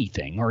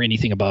anything or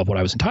anything above what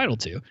I was entitled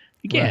to.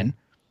 Again,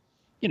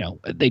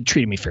 they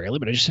treated me fairly,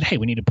 but I just said, "Hey,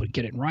 we need to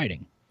get it in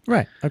writing."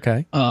 Right.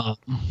 Okay.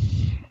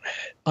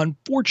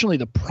 Unfortunately,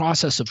 the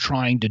process of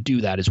trying to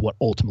do that is what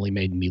ultimately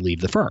made me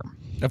leave the firm.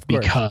 Of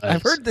course. Because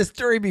I've heard this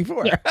story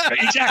before. Yeah,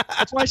 exactly.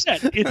 That's why I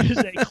said it is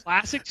a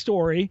classic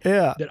story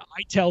that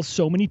I tell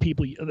so many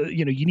people.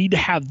 You need to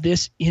have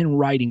this in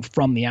writing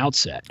from the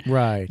outset.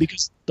 Right.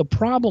 Because the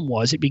problem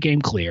was, it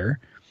became clear,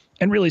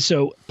 and really,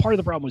 so part of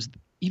the problem was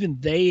even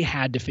they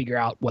had to figure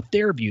out what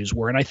their views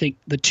were. And I think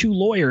the 2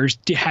 lawyers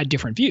had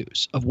different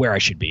views of where I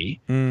should be,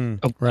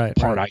 of what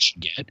part I should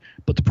get.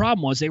 But the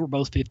problem was they were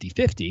both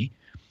 50-50.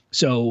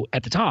 So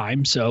at the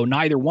time,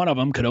 neither one of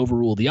them could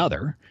overrule the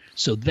other.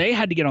 So they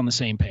had to get on the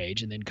same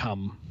page and then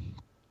come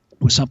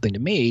with something to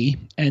me.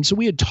 And so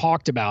we had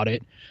talked about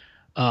it.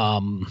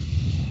 And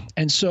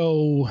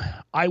so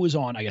I was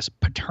on, I guess,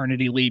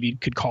 paternity leave, you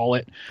could call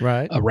it,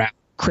 around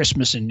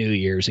Christmas and New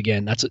Year's.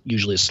 Again, that's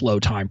usually a slow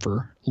time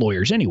for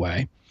lawyers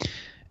anyway.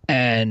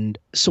 And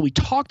so we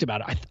talked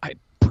about it. I'm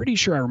pretty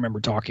sure I remember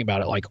talking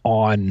about it like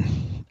on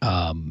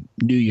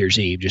New Year's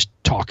Eve, just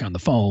talking on the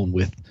phone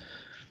with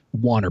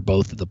one or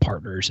both of the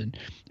partners. And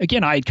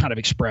again, I had kind of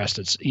expressed,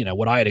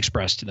 what I had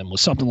expressed to them was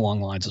something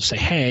along the lines of say,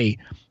 "Hey,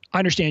 I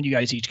understand you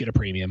guys each get a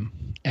premium.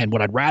 And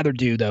what I'd rather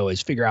do, though,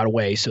 is figure out a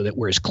way so that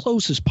we're as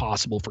close as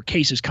possible for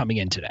cases coming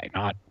in today,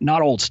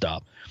 not old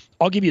stuff.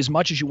 I'll give you as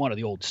much as you want of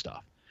the old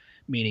stuff.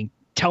 Meaning,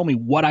 tell me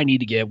what I need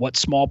to give, what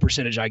small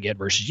percentage I get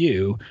versus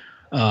you,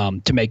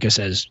 to make us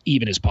as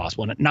even as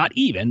possible. And not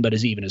even, but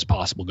as even as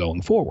possible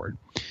going forward."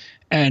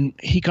 And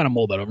he kind of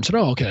mulled that over and said,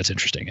 "Oh, okay, that's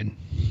interesting." And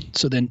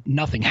so then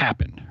nothing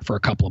happened for a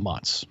couple of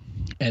months.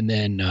 And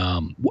then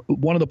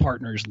one of the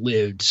partners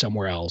lived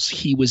somewhere else.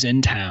 He was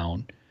in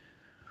town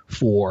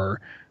for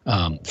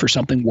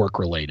something work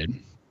related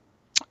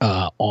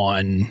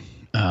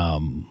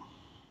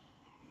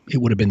it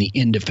would have been the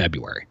end of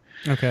February.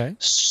 Okay.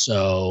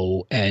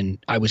 So, and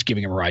I was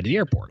giving him a ride to the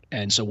airport.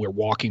 And so we're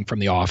walking from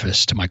the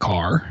office to my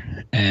car,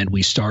 and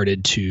we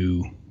started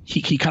to,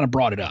 he kind of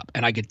brought it up,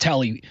 and I could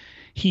tell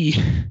he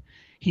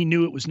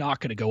knew it was not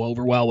going to go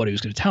over well, what he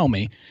was going to tell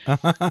me.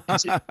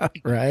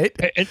 Right.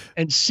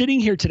 And sitting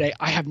here today,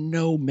 I have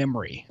no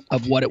memory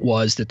of what it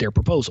was that their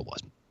proposal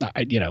was.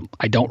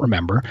 I don't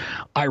remember.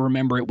 I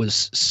remember it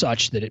was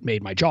such that it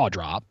made my jaw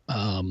drop,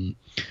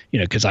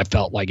 because I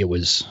felt like it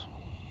was,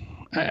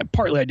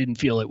 partly I didn't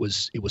feel it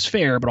was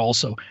fair, but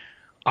also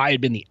I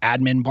had been the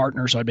admin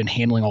partner, so I'd been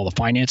handling all the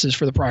finances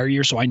for the prior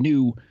year. So I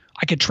knew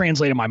I could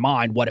translate in my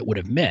mind what it would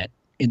have meant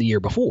in the year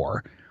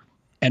before,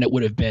 and it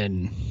would have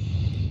been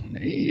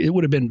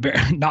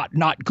very,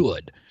 not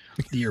good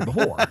the year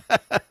before.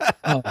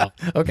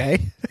 Okay.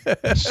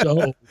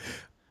 So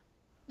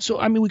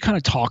I mean, we kind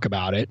of talk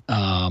about it,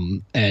 as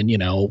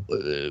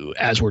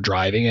we're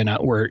driving and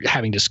we're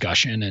having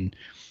discussion, and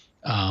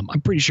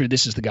I'm pretty sure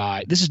this is the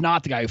guy. This is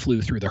not the guy who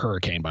flew through the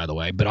hurricane, by the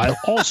way. But I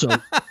also,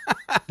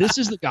 this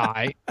is the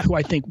guy who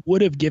I think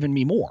would have given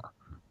me more.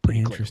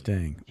 Pretty interesting.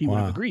 Clearly. He would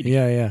have agreed.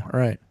 Yeah.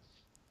 Right.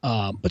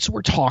 But so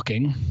we're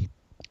talking,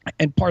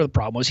 and part of the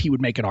problem was he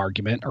would make an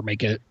argument or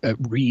make a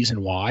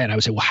reason why, and I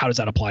would say, well, how does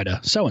that apply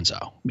to so and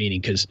so? Meaning,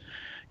 because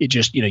it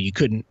just, you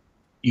couldn't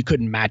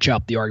match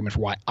up the argument for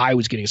why I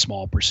was getting a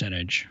small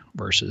percentage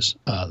versus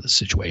the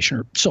situation.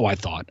 Or so I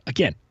thought.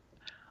 Again,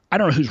 I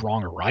don't know who's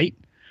wrong or right.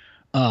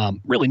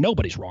 Really,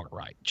 nobody's wrong or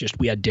right. Just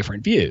we had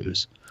different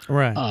views.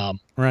 Right.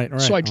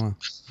 Right. So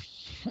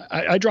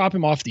I drop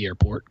him off at the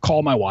airport,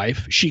 call my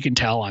wife. She can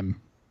tell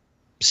I'm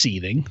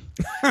seething.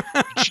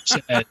 She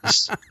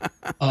says,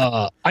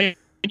 I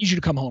need you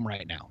to come home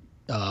right now.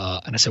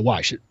 And I said,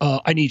 why? She,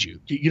 I need you.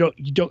 You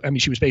don't, I mean,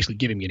 she was basically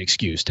giving me an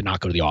excuse to not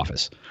go to the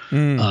office.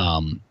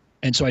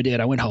 And so I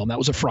did. I went home. That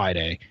was a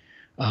Friday.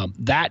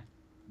 That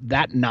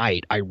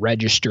night I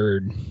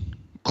registered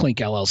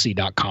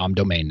KlinckLLC.com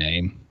domain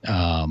name.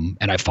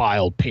 And I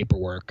filed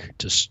paperwork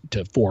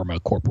to form a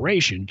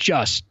corporation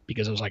just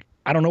because I was like,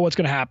 I don't know what's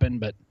going to happen,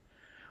 but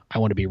I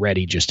want to be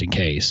ready just in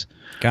case.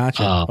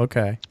 Gotcha.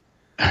 Okay.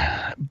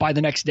 By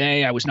the next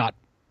day, I was not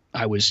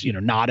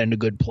in a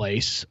good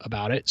place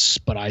about it,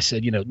 but I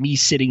said, me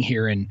sitting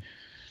here and,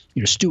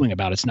 stewing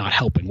about it's not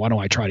helping. Why don't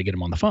I try to get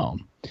him on the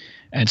phone?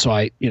 And so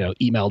I,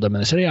 emailed him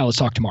and I said, yeah, let's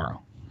talk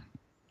tomorrow.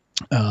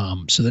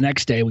 So the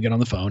next day we get on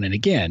the phone. And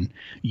again,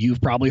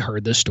 you've probably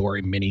heard this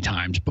story many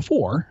times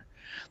before.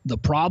 The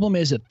problem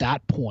is at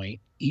that point,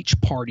 each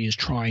party is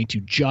trying to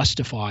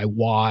justify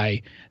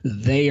why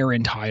they are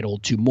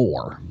entitled to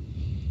more.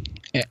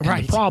 And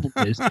the problem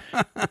is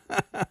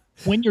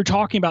when you're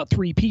talking about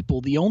three people,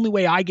 the only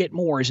way I get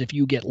more is if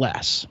you get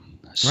less.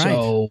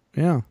 So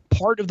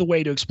part of the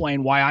way to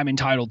explain why I'm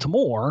entitled to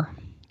more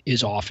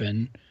is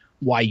often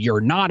why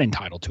you're not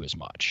entitled to as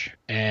much.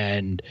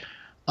 And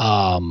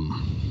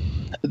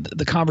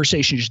the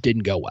conversation just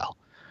didn't go well.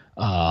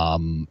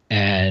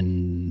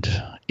 And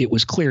it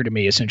was clear to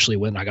me essentially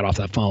when I got off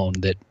that phone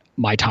that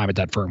my time at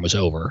that firm was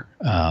over.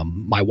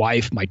 My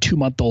wife, my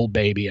 2-month-old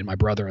baby, and my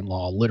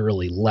brother-in-law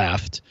literally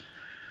left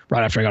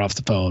right after I got off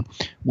the phone,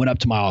 went up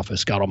to my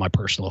office, got all my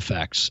personal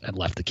effects, and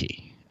left the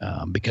key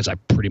because I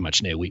pretty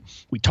much knew. We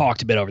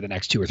talked a bit over the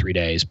next 2 or 3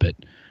 days, but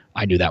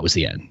I knew that was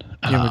the end.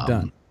 You were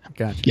done.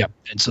 Gotcha. Yep.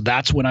 And so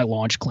that's when I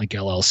launched Klinck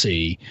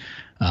LLC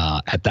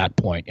at that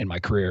point in my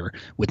career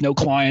with no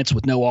clients,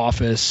 with no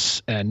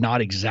office, and not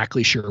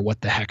exactly sure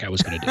what the heck I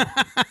was going to do.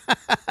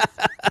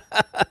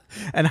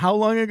 And how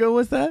long ago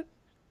was that?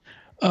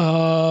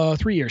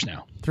 3 years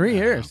now. 3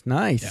 years.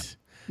 Nice.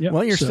 Yeah. Yep.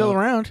 Well, you're still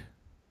around.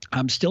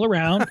 I'm still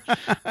around.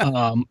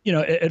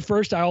 At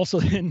first I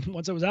also then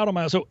once I was out on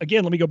my own. So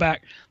again, let me go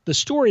back. The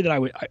story that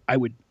I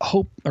would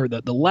hope, or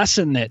the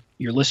lesson that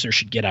your listener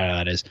should get out of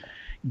that is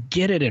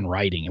get it in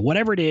writing. And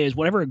whatever it is,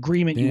 whatever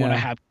agreement you want to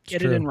have,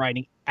 get it in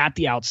writing at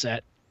the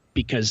outset,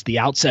 because the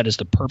outset is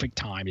the perfect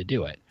time to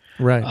do it.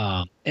 Right.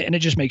 And it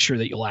just makes sure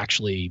that you'll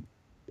actually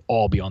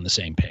all be on the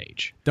same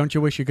page. Don't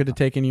you wish you could have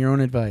taken your own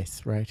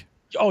advice, right?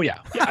 Oh, yeah.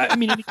 I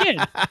mean, and again,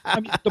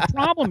 the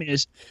problem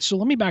is, so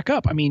let me back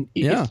up. I mean,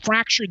 it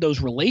fractured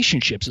those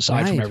relationships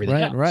aside from everything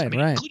else.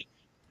 Right.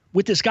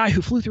 With this guy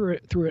who flew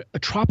through a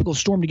tropical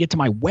storm to get to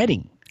my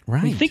wedding.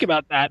 Right. I mean, think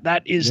about that.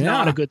 That is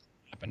not a good thing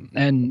to happen.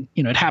 And,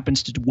 it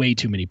happens to way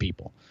too many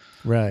people.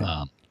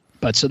 Right.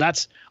 But so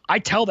I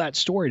tell that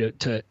story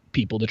to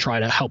people to try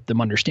to help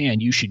them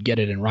understand you should get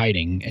it in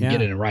writing and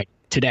get it in writing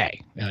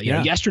today.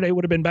 Yesterday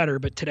would have been better,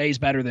 but today's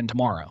better than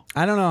tomorrow.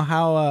 I don't know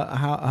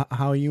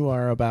how you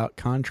are about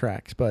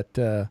contracts, but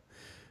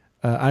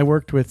I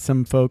worked with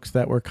some folks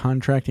that were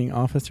contracting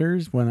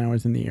officers when I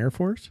was in the Air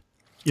Force.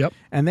 Yep.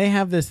 And they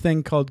have this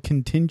thing called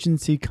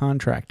contingency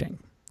contracting.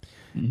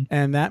 Mm-hmm.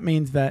 And that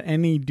means that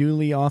any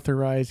duly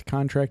authorized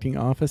contracting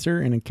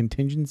officer in a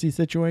contingency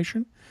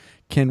situation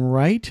can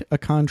write a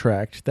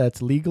contract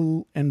that's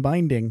legal and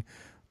binding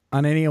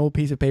on any old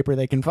piece of paper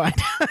they can find.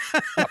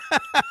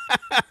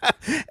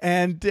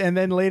 and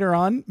then later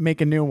on make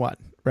a new one,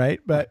 right?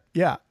 But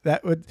yeah,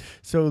 that would,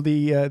 so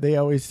they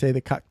always say the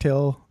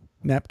cocktail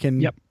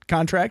napkin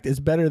contract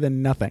is better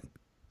than nothing.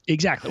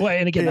 Exactly. Well,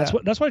 and again, that's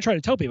what I try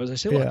to tell people is I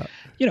say, look,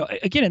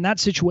 again, in that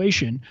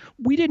situation,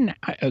 we didn't,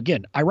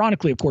 again,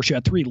 ironically, of course, you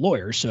had 3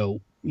 lawyers.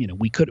 So,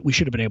 we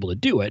should have been able to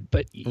do it,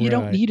 but you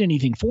don't need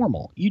anything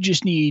formal. You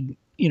just need,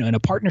 in a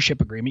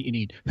partnership agreement, you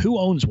need who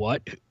owns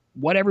what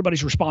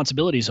everybody's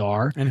responsibilities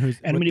are. And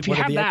if you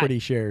have the equity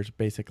shares,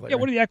 basically. Yeah. Right?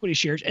 What are the equity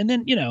shares? And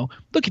then,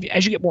 look,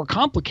 as you get more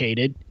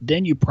complicated,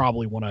 then you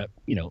probably want to,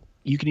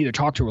 you can either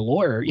talk to a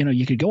lawyer,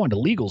 you could go onto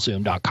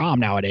LegalZoom.com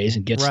nowadays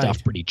and get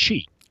stuff pretty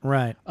cheap.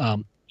 Right.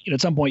 At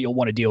some point you'll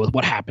want to deal with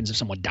what happens if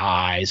someone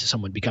dies, if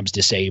someone becomes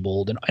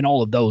disabled, and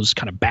all of those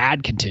kind of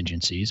bad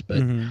contingencies.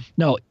 But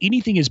no,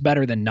 anything is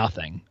better than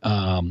nothing.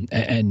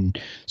 And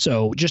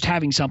so just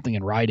having something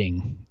in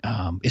writing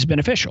is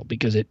beneficial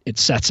because it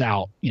sets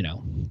out,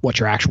 what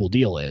your actual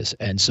deal is.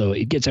 And so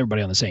it gets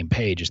everybody on the same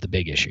page is the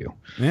big issue.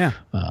 Yeah.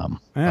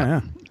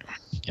 Yeah.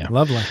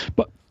 Lovely.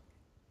 But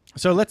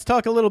so let's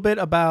talk a little bit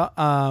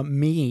about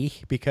me,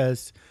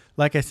 because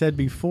like I said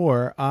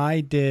before,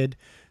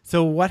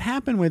 so what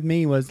happened with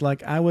me was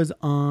like I was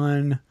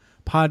on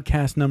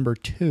podcast number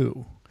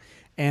 2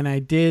 and I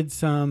did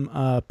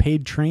some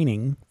paid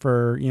training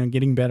for,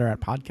 getting better at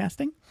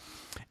podcasting.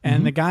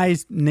 And the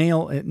guys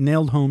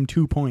nailed home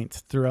 2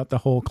 points throughout the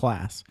whole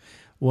class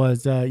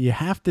was you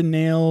have to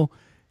nail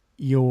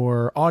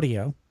your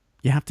audio.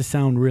 You have to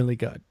sound really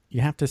good.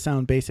 You have to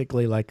sound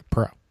basically like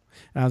pro.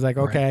 And I was like,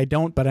 okay, I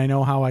don't, but I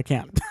know how I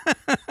can.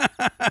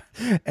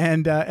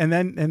 and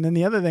then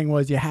the other thing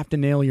was you have to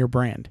nail your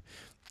brand.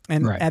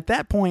 And at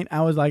that point,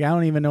 I was like, I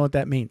don't even know what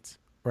that means,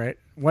 right?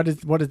 What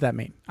does that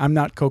mean? I'm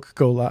not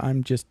Coca-Cola.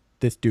 I'm just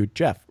this dude,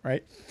 Jeff,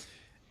 right?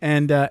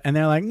 And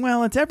they're like,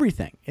 well, it's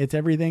everything. It's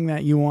everything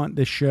that you want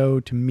the show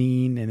to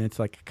mean, and it's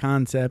like a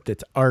concept.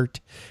 It's art.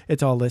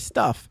 It's all this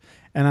stuff.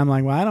 And I'm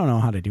like, well, I don't know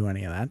how to do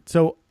any of that.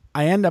 So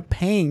I end up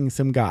paying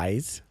some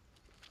guys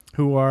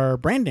who are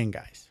branding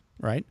guys,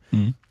 right?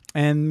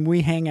 And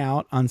we hang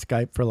out on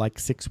Skype for like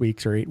 6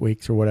 weeks or 8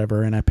 weeks or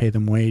whatever, and I pay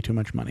them way too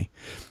much money.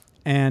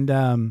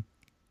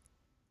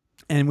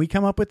 And we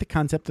come up with the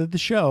concept of the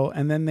show,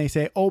 and then they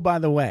say, oh, by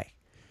the way,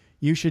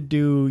 you should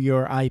do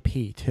your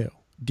IP too.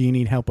 Do you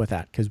need help with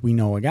that? Because we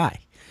know a guy.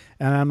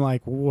 And I'm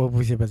like, what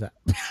was that?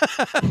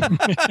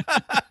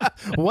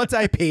 What's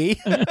IP?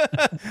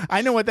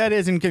 I know what that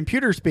is in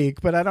computer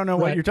speak, but I don't know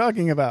what you're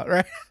talking about,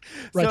 right?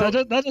 Right.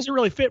 So, that doesn't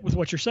really fit with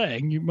what you're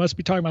saying. You must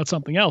be talking about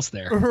something else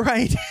there.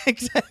 Right.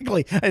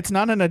 Exactly. It's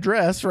not an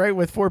address, right,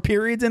 with 4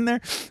 periods in there.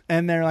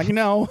 And they're like,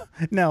 no,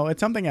 it's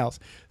something else.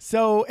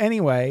 So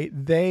anyway,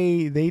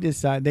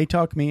 they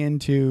talked me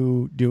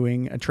into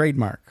doing a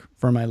trademark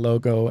for my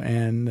logo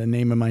and the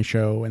name of my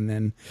show, and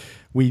then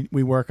we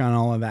work on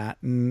all of that.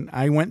 And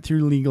I went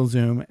through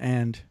LegalZoom,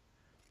 and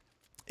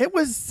it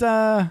was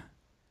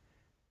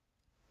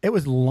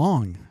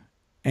long,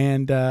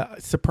 and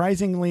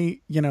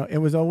surprisingly,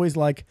 it was always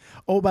like,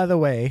 oh, by the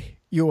way,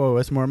 you owe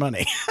us more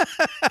money.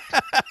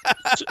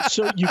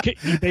 So you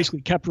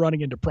basically kept running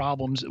into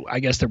problems.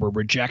 I guess there were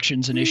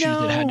rejections and issues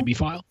that had to be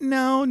filed.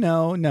 No,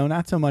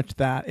 not so much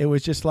that. It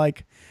was just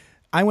like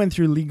I went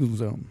through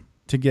LegalZoom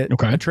to get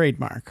a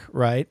trademark,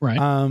 right?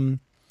 Right.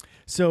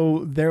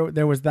 So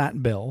there was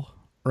that bill,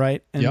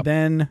 right?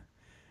 And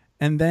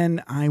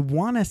then I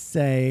want to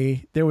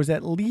say there was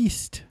at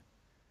least.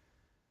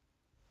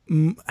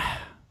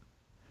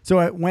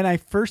 So when I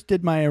first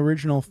did my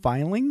original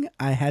filing,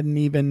 I hadn't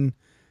even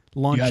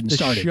launched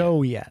the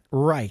show yet.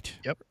 Right.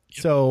 Yep.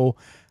 So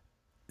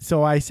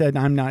I said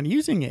I'm not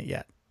using it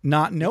yet,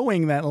 not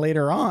knowing that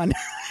later on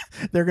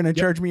they're going to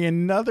charge me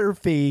another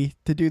fee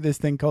to do this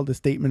thing called a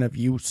statement of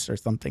use or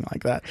something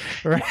like that.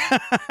 Right?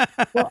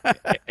 Well,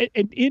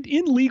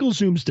 in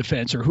LegalZoom's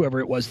defense, or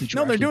whoever it was that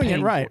you're they're doing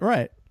it right. For,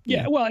 right.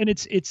 Yeah. Well, and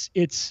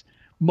it's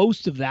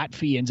most of that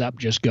fee ends up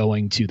just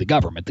going to the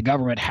government. The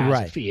government has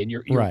a fee, and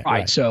you're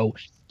right. So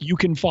you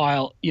can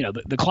file.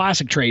 The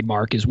classic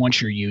trademark is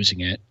once you're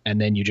using it,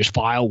 and then you just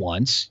file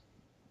once,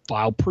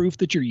 file proof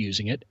that you're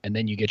using it, and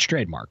then you get your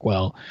trademark.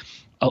 Well,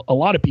 a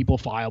lot of people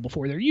file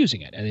before they're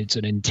using it, and it's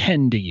an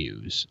intend to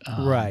use.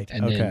 Right.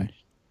 And then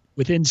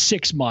within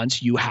 6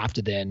 months, you have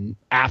to then,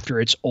 after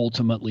it's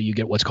ultimately, you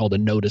get what's called a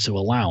notice of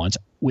allowance.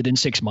 Within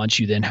 6 months,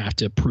 you then have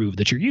to prove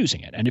that you're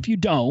using it. And if you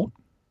don't,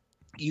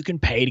 you can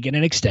pay to get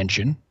an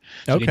extension.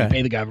 So you can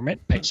pay the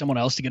government, pay someone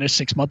else to get a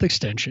 6-month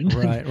extension.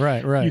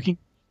 Right. You can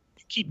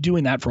keep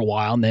doing that for a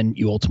while, and then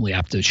you ultimately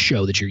have to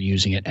show that you're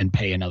using it and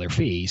pay another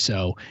fee.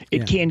 So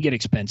it can get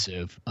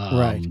expensive.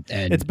 Right.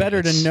 And it's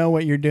better to know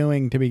what you're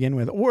doing to begin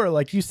with. Or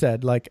like you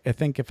said, like I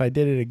think if I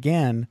did it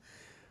again,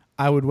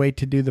 I would wait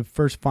to do the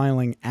first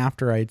filing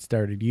after I'd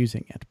started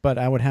using it. But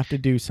I would have to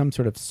do some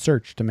sort of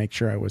search to make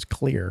sure I was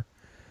clear.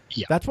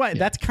 Yeah.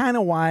 That's kind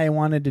of why I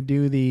wanted to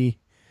do the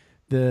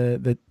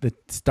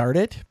start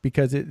it,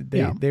 because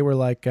they were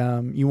like,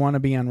 you want to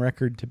be on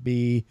record to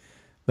be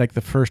like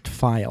the first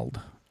filed.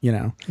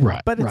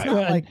 Right. But it's right.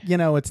 not like,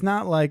 it's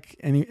not like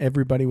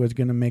everybody was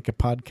going to make a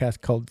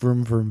podcast called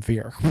Vroom Vroom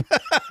Veer.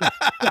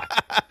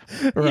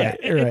 Right.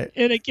 Yeah, right.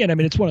 And again, I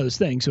mean, it's one of those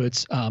things. So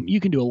it's you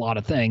can do a lot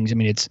of things. I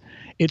mean,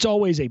 it's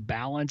always a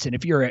balance. And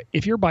if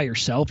you're by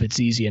yourself, it's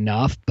easy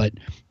enough. But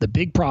the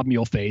big problem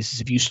you'll face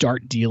is if you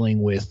start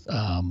dealing with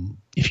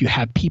if you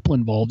have people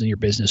involved in your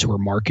business who are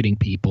marketing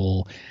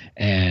people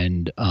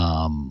and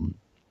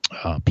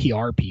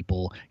PR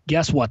people,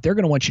 guess what? They're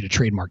going to want you to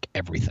trademark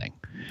everything.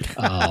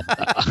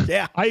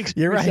 Yeah,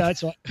 you're right. That.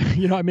 So,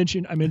 I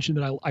mentioned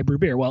that I brew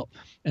beer. Well,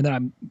 and then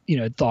I'm,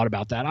 thought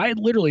about that.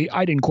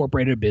 I'd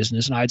incorporated a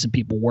business and I had some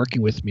people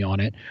working with me on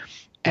it.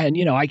 And,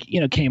 I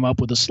came up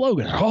with a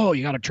slogan. Oh,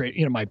 you got to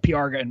trade, my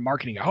PR guy and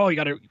marketing guy. Oh, you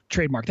got to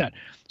trademark that.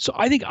 So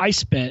I think I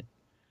spent,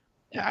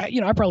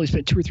 I probably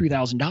spent $2,000 or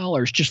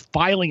 $3,000 just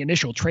filing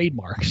initial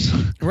trademarks.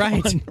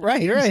 Right.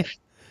 Right.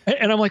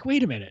 And I'm like,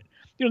 wait a minute.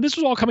 This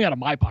was all coming out of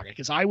my pocket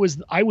because I was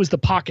the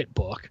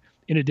pocketbook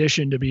in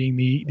addition to being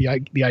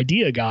the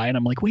idea guy. And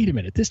I'm like, wait a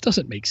minute, this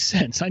doesn't make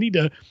sense. I need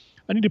to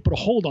put a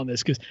hold on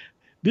this because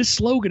this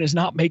slogan is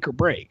not make or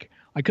break.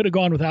 I could have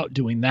gone without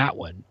doing that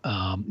one.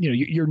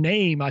 Your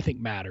name, I think,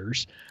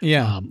 matters.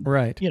 Yeah,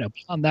 right.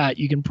 Beyond that,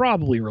 you can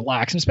probably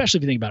relax, and especially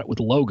if you think about it with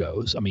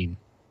logos. I mean,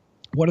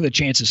 what are the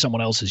chances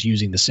someone else is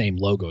using the same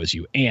logo as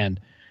you? And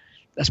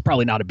that's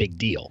probably not a big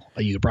deal.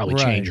 You could probably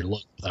change your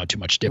logo without too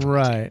much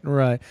difficulty.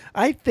 Right.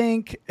 I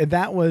think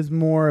that was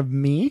more of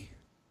me.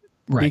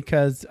 Right.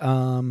 Because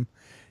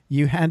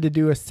you had to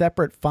do a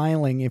separate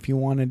filing if you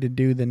wanted to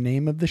do the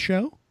name of the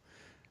show.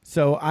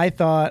 So I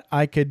thought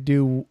I could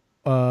do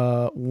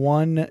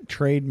one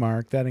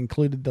trademark that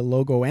included the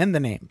logo and the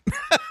name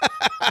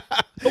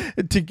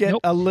to get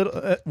a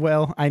little.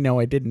 Well, I know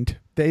I didn't.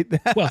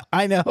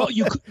 I know. Well,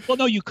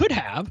 you could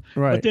have.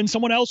 Right. But then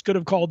someone else could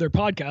have called their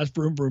podcast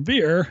 "Vroom Vroom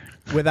Veer"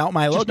 without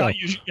my logo.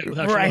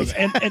 Without right. Your logo.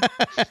 And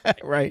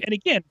right. And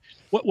again,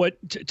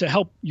 to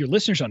help your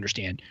listeners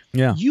understand,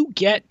 you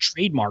get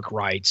trademark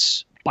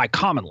rights by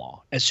common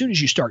law as soon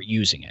as you start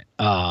using it.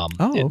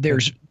 Okay.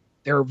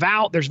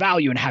 There's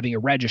value in having a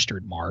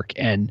registered mark,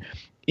 and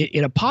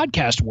in a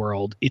podcast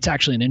world, it's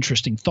actually an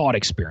interesting thought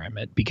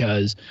experiment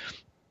because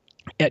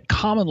at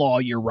common law,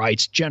 your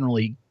rights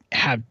generally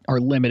are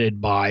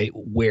limited by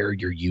where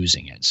you're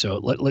using it. So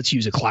let's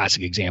use a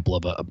classic example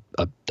of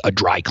a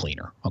dry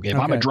cleaner. Okay. If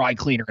I'm a dry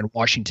cleaner in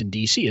Washington,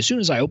 D.C., as soon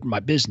as I open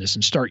my business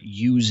and start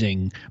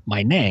using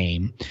my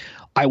name,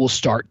 I will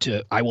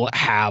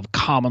have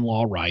common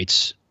law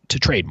rights to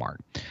trademark.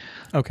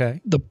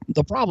 Okay.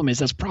 The problem is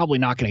that's probably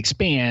not going to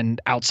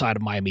expand outside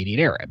of my immediate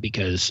area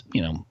because,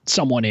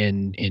 someone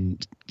in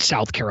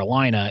South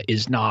Carolina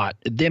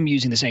them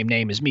using the same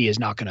name as me is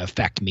not going to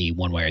affect me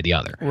one way or the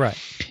other. Right.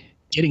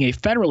 Getting a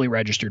federally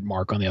registered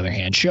mark, on the other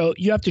hand,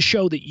 you have to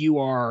show that you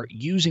are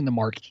using the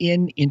mark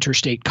in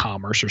interstate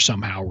commerce or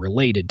somehow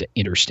related to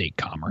interstate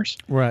commerce.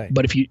 Right.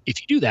 But if you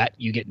do that,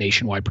 you get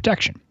nationwide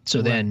protection.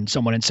 So then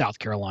someone in South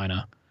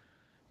Carolina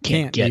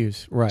can't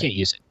use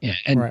it. Yeah.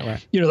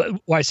 And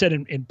why I said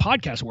in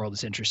podcast world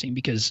it's interesting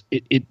because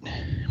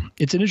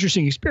it's an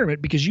interesting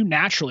experiment because you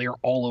naturally are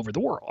all over the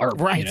world,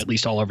 or at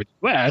least all over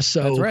the US.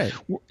 So that's right.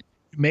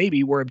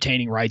 Maybe we're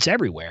obtaining rights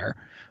everywhere.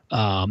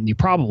 You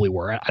probably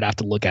were. I'd have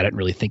to look at it and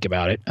really think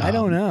about it. I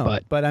don't know,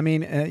 but I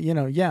mean,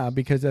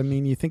 because I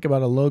mean, you think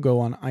about a logo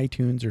on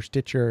iTunes or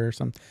Stitcher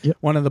or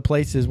one of the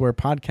places where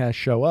podcasts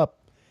show up.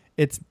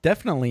 It's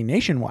definitely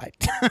nationwide.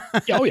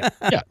 Oh yeah,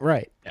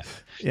 right.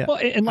 Yeah. Well,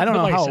 and I don't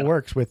know how it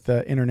works with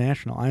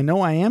international. I know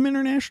I am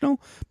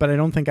international, but I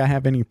don't think I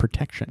have any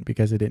protection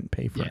because I didn't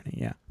pay for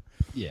any.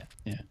 Yeah.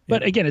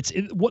 But again,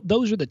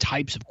 those are the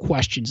types of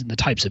questions and the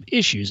types of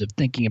issues of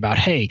thinking about,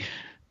 hey,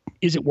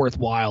 is it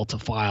worthwhile to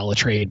file a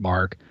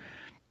trademark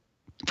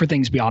for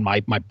things beyond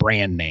my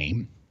brand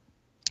name?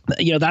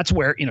 That's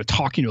where,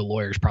 talking to a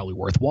lawyer is probably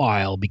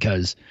worthwhile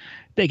because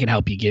they can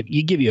help you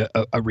give you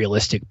a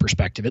realistic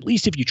perspective, at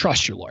least if you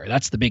trust your lawyer.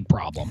 That's the big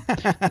problem.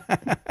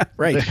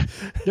 Right.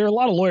 There are a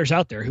lot of lawyers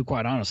out there who,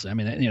 quite honestly, I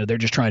mean, they're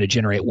just trying to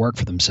generate work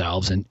for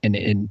themselves. And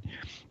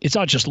it's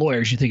not just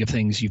lawyers. You think of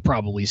things you've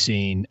probably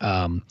seen,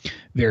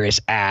 various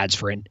ads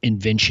for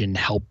invention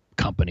help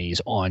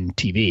companies on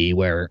TV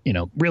where,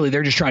 really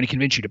they're just trying to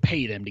convince you to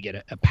pay them to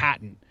get a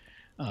patent.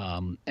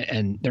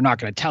 And they're not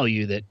going to tell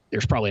you that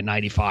there's probably a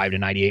 95 to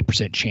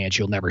 98% chance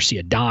you'll never see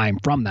a dime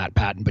from that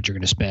patent, but you're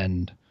going to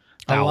spend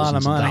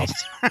thousands a lot of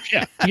money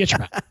to get your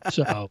patent.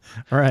 So,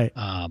 right.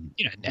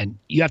 And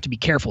you have to be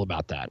careful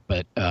about that.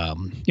 But,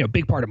 a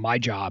big part of my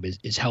job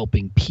is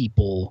helping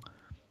people,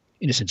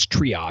 in a sense,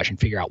 triage and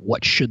figure out where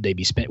should they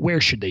be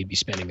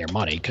spending their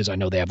money, because I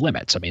know they have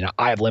limits. I mean,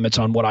 I have limits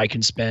on what I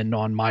can spend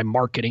on my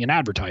marketing and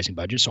advertising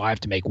budget, so I have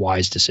to make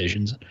wise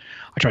decisions.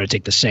 I try to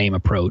take the same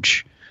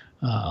approach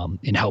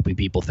in helping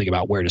people think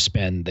about where to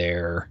spend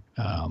their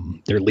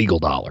legal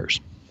dollars.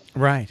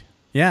 Right.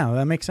 Yeah,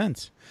 that makes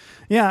sense.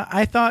 Yeah,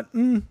 I thought,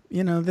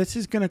 this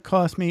is going to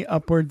cost me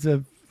upwards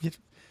of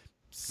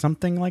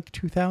something like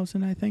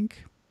 $2,000, I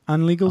think,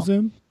 on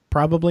LegalZoom.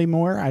 Probably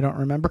more. I don't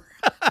remember.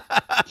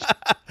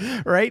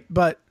 Right.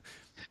 But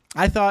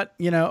I thought,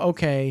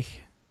 okay,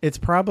 It's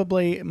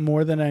probably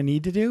more than I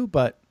need to do,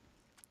 but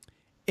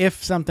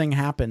if something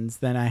happens,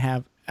 then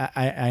I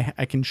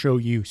can show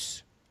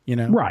use,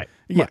 Right.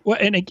 Yeah. Right. Well,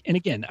 and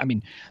again, I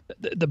mean,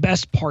 the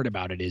best part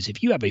about it is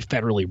if you have a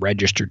federally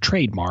registered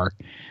trademark,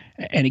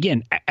 and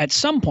again, at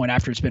some point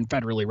after it's been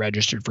federally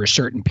registered for a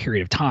certain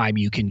period of time,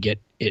 you can get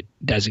it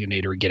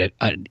designated or get it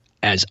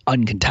as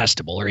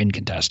uncontestable or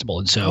incontestable.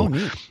 And so,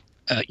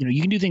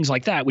 you can do things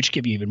like that, which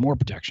give you even more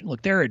protection.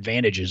 Look, there are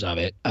advantages of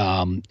it.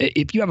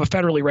 If you have a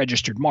federally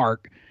registered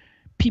mark,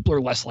 people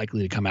are less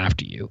likely to come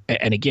after you.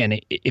 And again,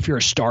 if you're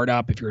a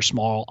startup, if you're a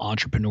small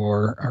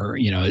entrepreneur or,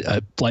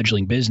 a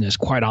fledgling business,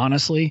 quite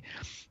honestly,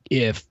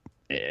 if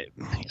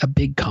a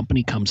big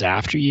company comes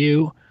after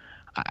you,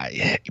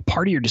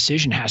 part of your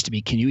decision has to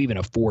be, can you even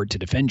afford to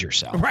defend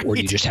yourself? Right. Or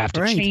do you just have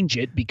to change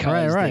it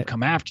because they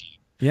come after you?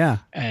 Yeah.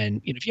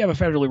 And if you have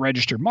a federally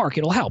registered mark,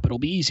 it'll help. It'll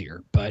be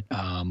easier. But,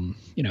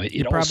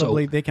 it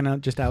probably they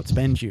can just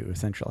outspend you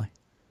essentially.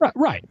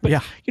 Right.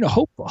 But,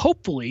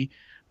 hopefully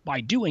by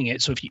doing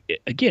it. So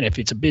if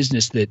it's a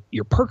business that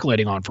you're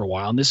percolating on for a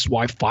while, and this is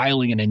why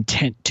filing an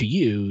intent to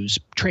use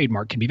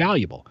trademark can be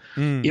valuable.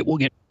 It will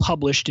get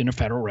published in a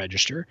federal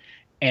register.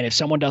 And if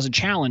someone doesn't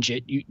challenge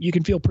it, you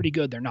can feel pretty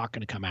good they're not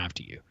going to come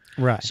after you.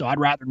 Right. So I'd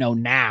rather know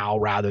now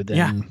rather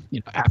than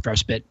after I've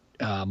spent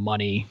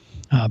money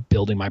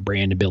building my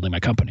brand and building my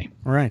company.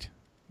 Right.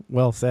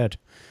 Well said.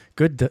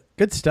 Good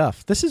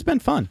stuff. This has been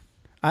fun.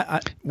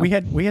 We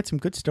had some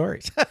good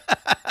stories.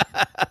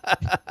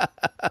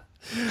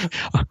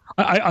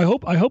 I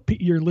hope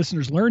your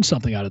listeners learned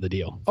something out of the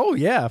deal. Oh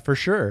yeah, for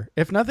sure.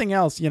 If nothing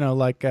else,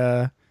 like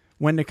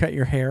when to cut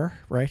your hair,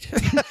 right?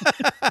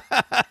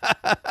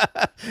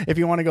 If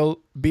you want to go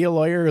be a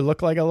lawyer or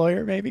look like a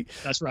lawyer, maybe.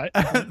 That's right.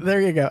 There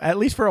you go. At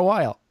least for a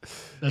while.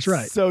 That's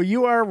right. So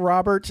you are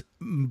Robert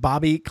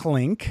Bobby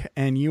Klinck,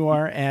 and you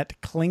are at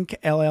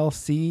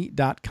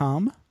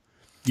KlinckLLC.com.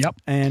 Yep.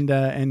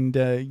 And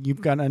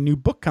you've got a new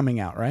book coming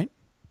out, right?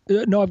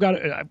 No, I've got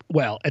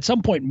at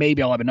some point,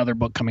 maybe I'll have another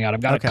book coming out.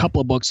 I've got a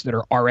couple of books that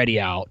are already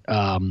out.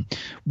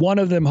 One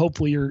of them,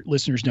 hopefully your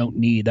listeners don't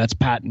need, that's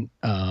Patent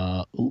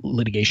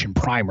Litigation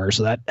Primer.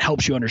 So that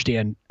helps you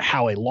understand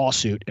how a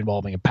lawsuit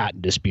involving a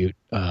patent dispute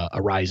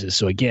arises.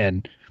 So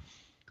again,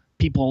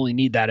 people only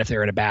need that if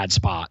they're in a bad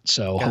spot.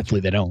 So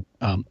hopefully they don't.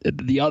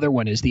 The other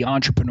one is the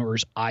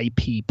Entrepreneur's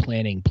IP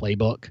Planning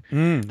Playbook.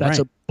 That's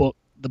a book.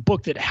 The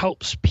book that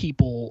helps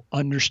people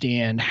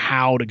understand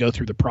how to go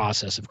through the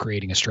process of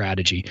creating a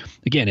strategy.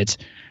 Again, it's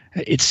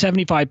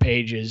 75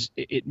 pages.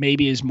 It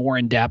maybe is more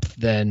in depth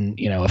than,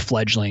 a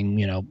fledgling,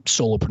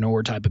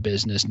 solopreneur type of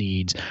business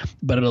needs,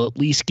 but it'll at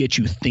least get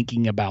you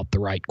thinking about the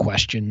right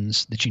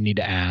questions that you need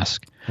to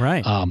ask.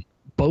 Right.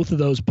 Both of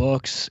those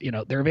books,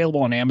 they're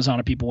available on Amazon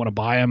if people want to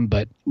buy them,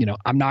 but,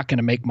 I'm not going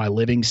to make my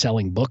living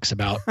selling books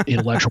about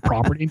intellectual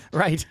property.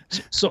 Right.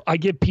 So I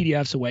give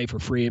PDFs away for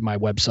free at my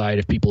website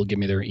if people give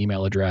me their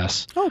email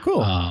address. Oh,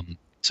 cool.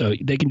 So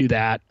they can do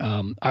that.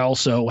 I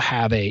also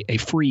have a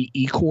free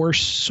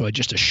e-course, so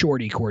just a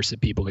short e-course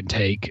that people can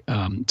take.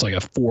 It's like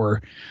get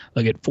 4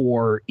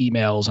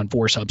 emails on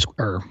 4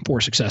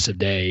 successive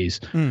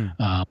days.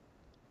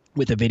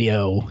 With a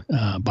video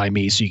by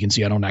me, so you can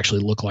see I don't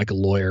actually look like a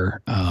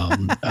lawyer.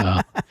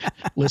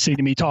 Listening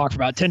to me talk for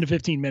about 10 to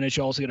 15 minutes.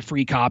 You also get a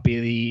free copy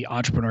of the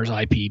Entrepreneur's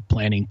IP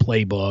Planning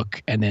Playbook,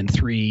 and then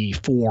 3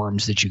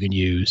 forms that you can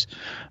use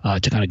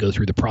to kind of go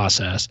through the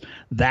process.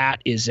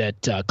 That is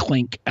at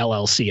Klinck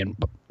LLC, and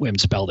we haven't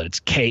spelled it. It's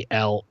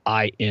KLINCK.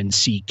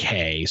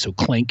 So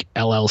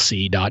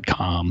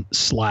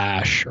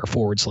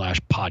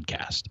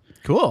KlinkLLC.com//podcast.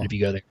 Cool. And if you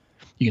go there,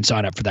 you can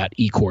sign up for that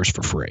e-course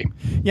for free.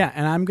 Yeah,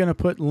 and I'm going to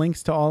put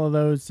links to all of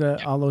those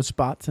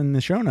spots in the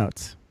show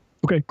notes.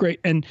 Okay, great.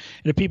 And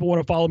if people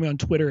want to follow me on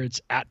Twitter,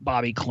 it's at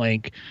Bobby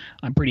Klinck.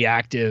 I'm pretty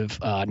active,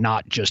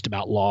 not just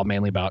about law,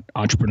 mainly about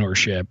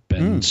entrepreneurship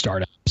and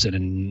startups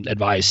and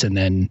advice. And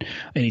then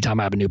anytime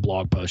I have a new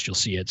blog post, you'll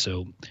see it.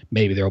 So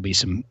maybe there will be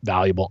some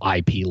valuable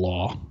IP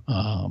law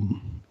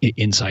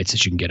insights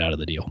that you can get out of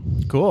the deal.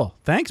 Cool.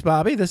 Thanks,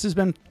 Bobby. This has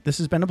been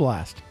a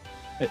blast.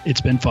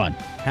 It's been fun.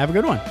 Have a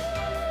good one.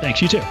 Thanks,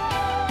 you too.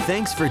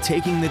 Thanks for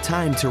taking the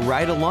time to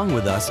ride along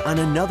with us on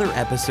another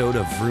episode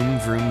of Vroom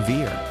Vroom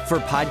Veer. For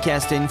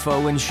podcast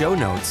info and show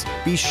notes,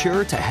 be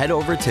sure to head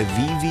over to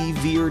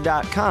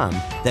vvveer.com.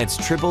 That's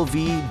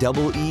VVER.com.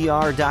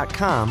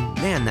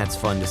 Man, that's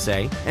fun to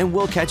say. And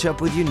we'll catch up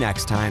with you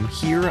next time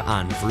here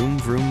on Vroom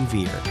Vroom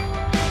Veer.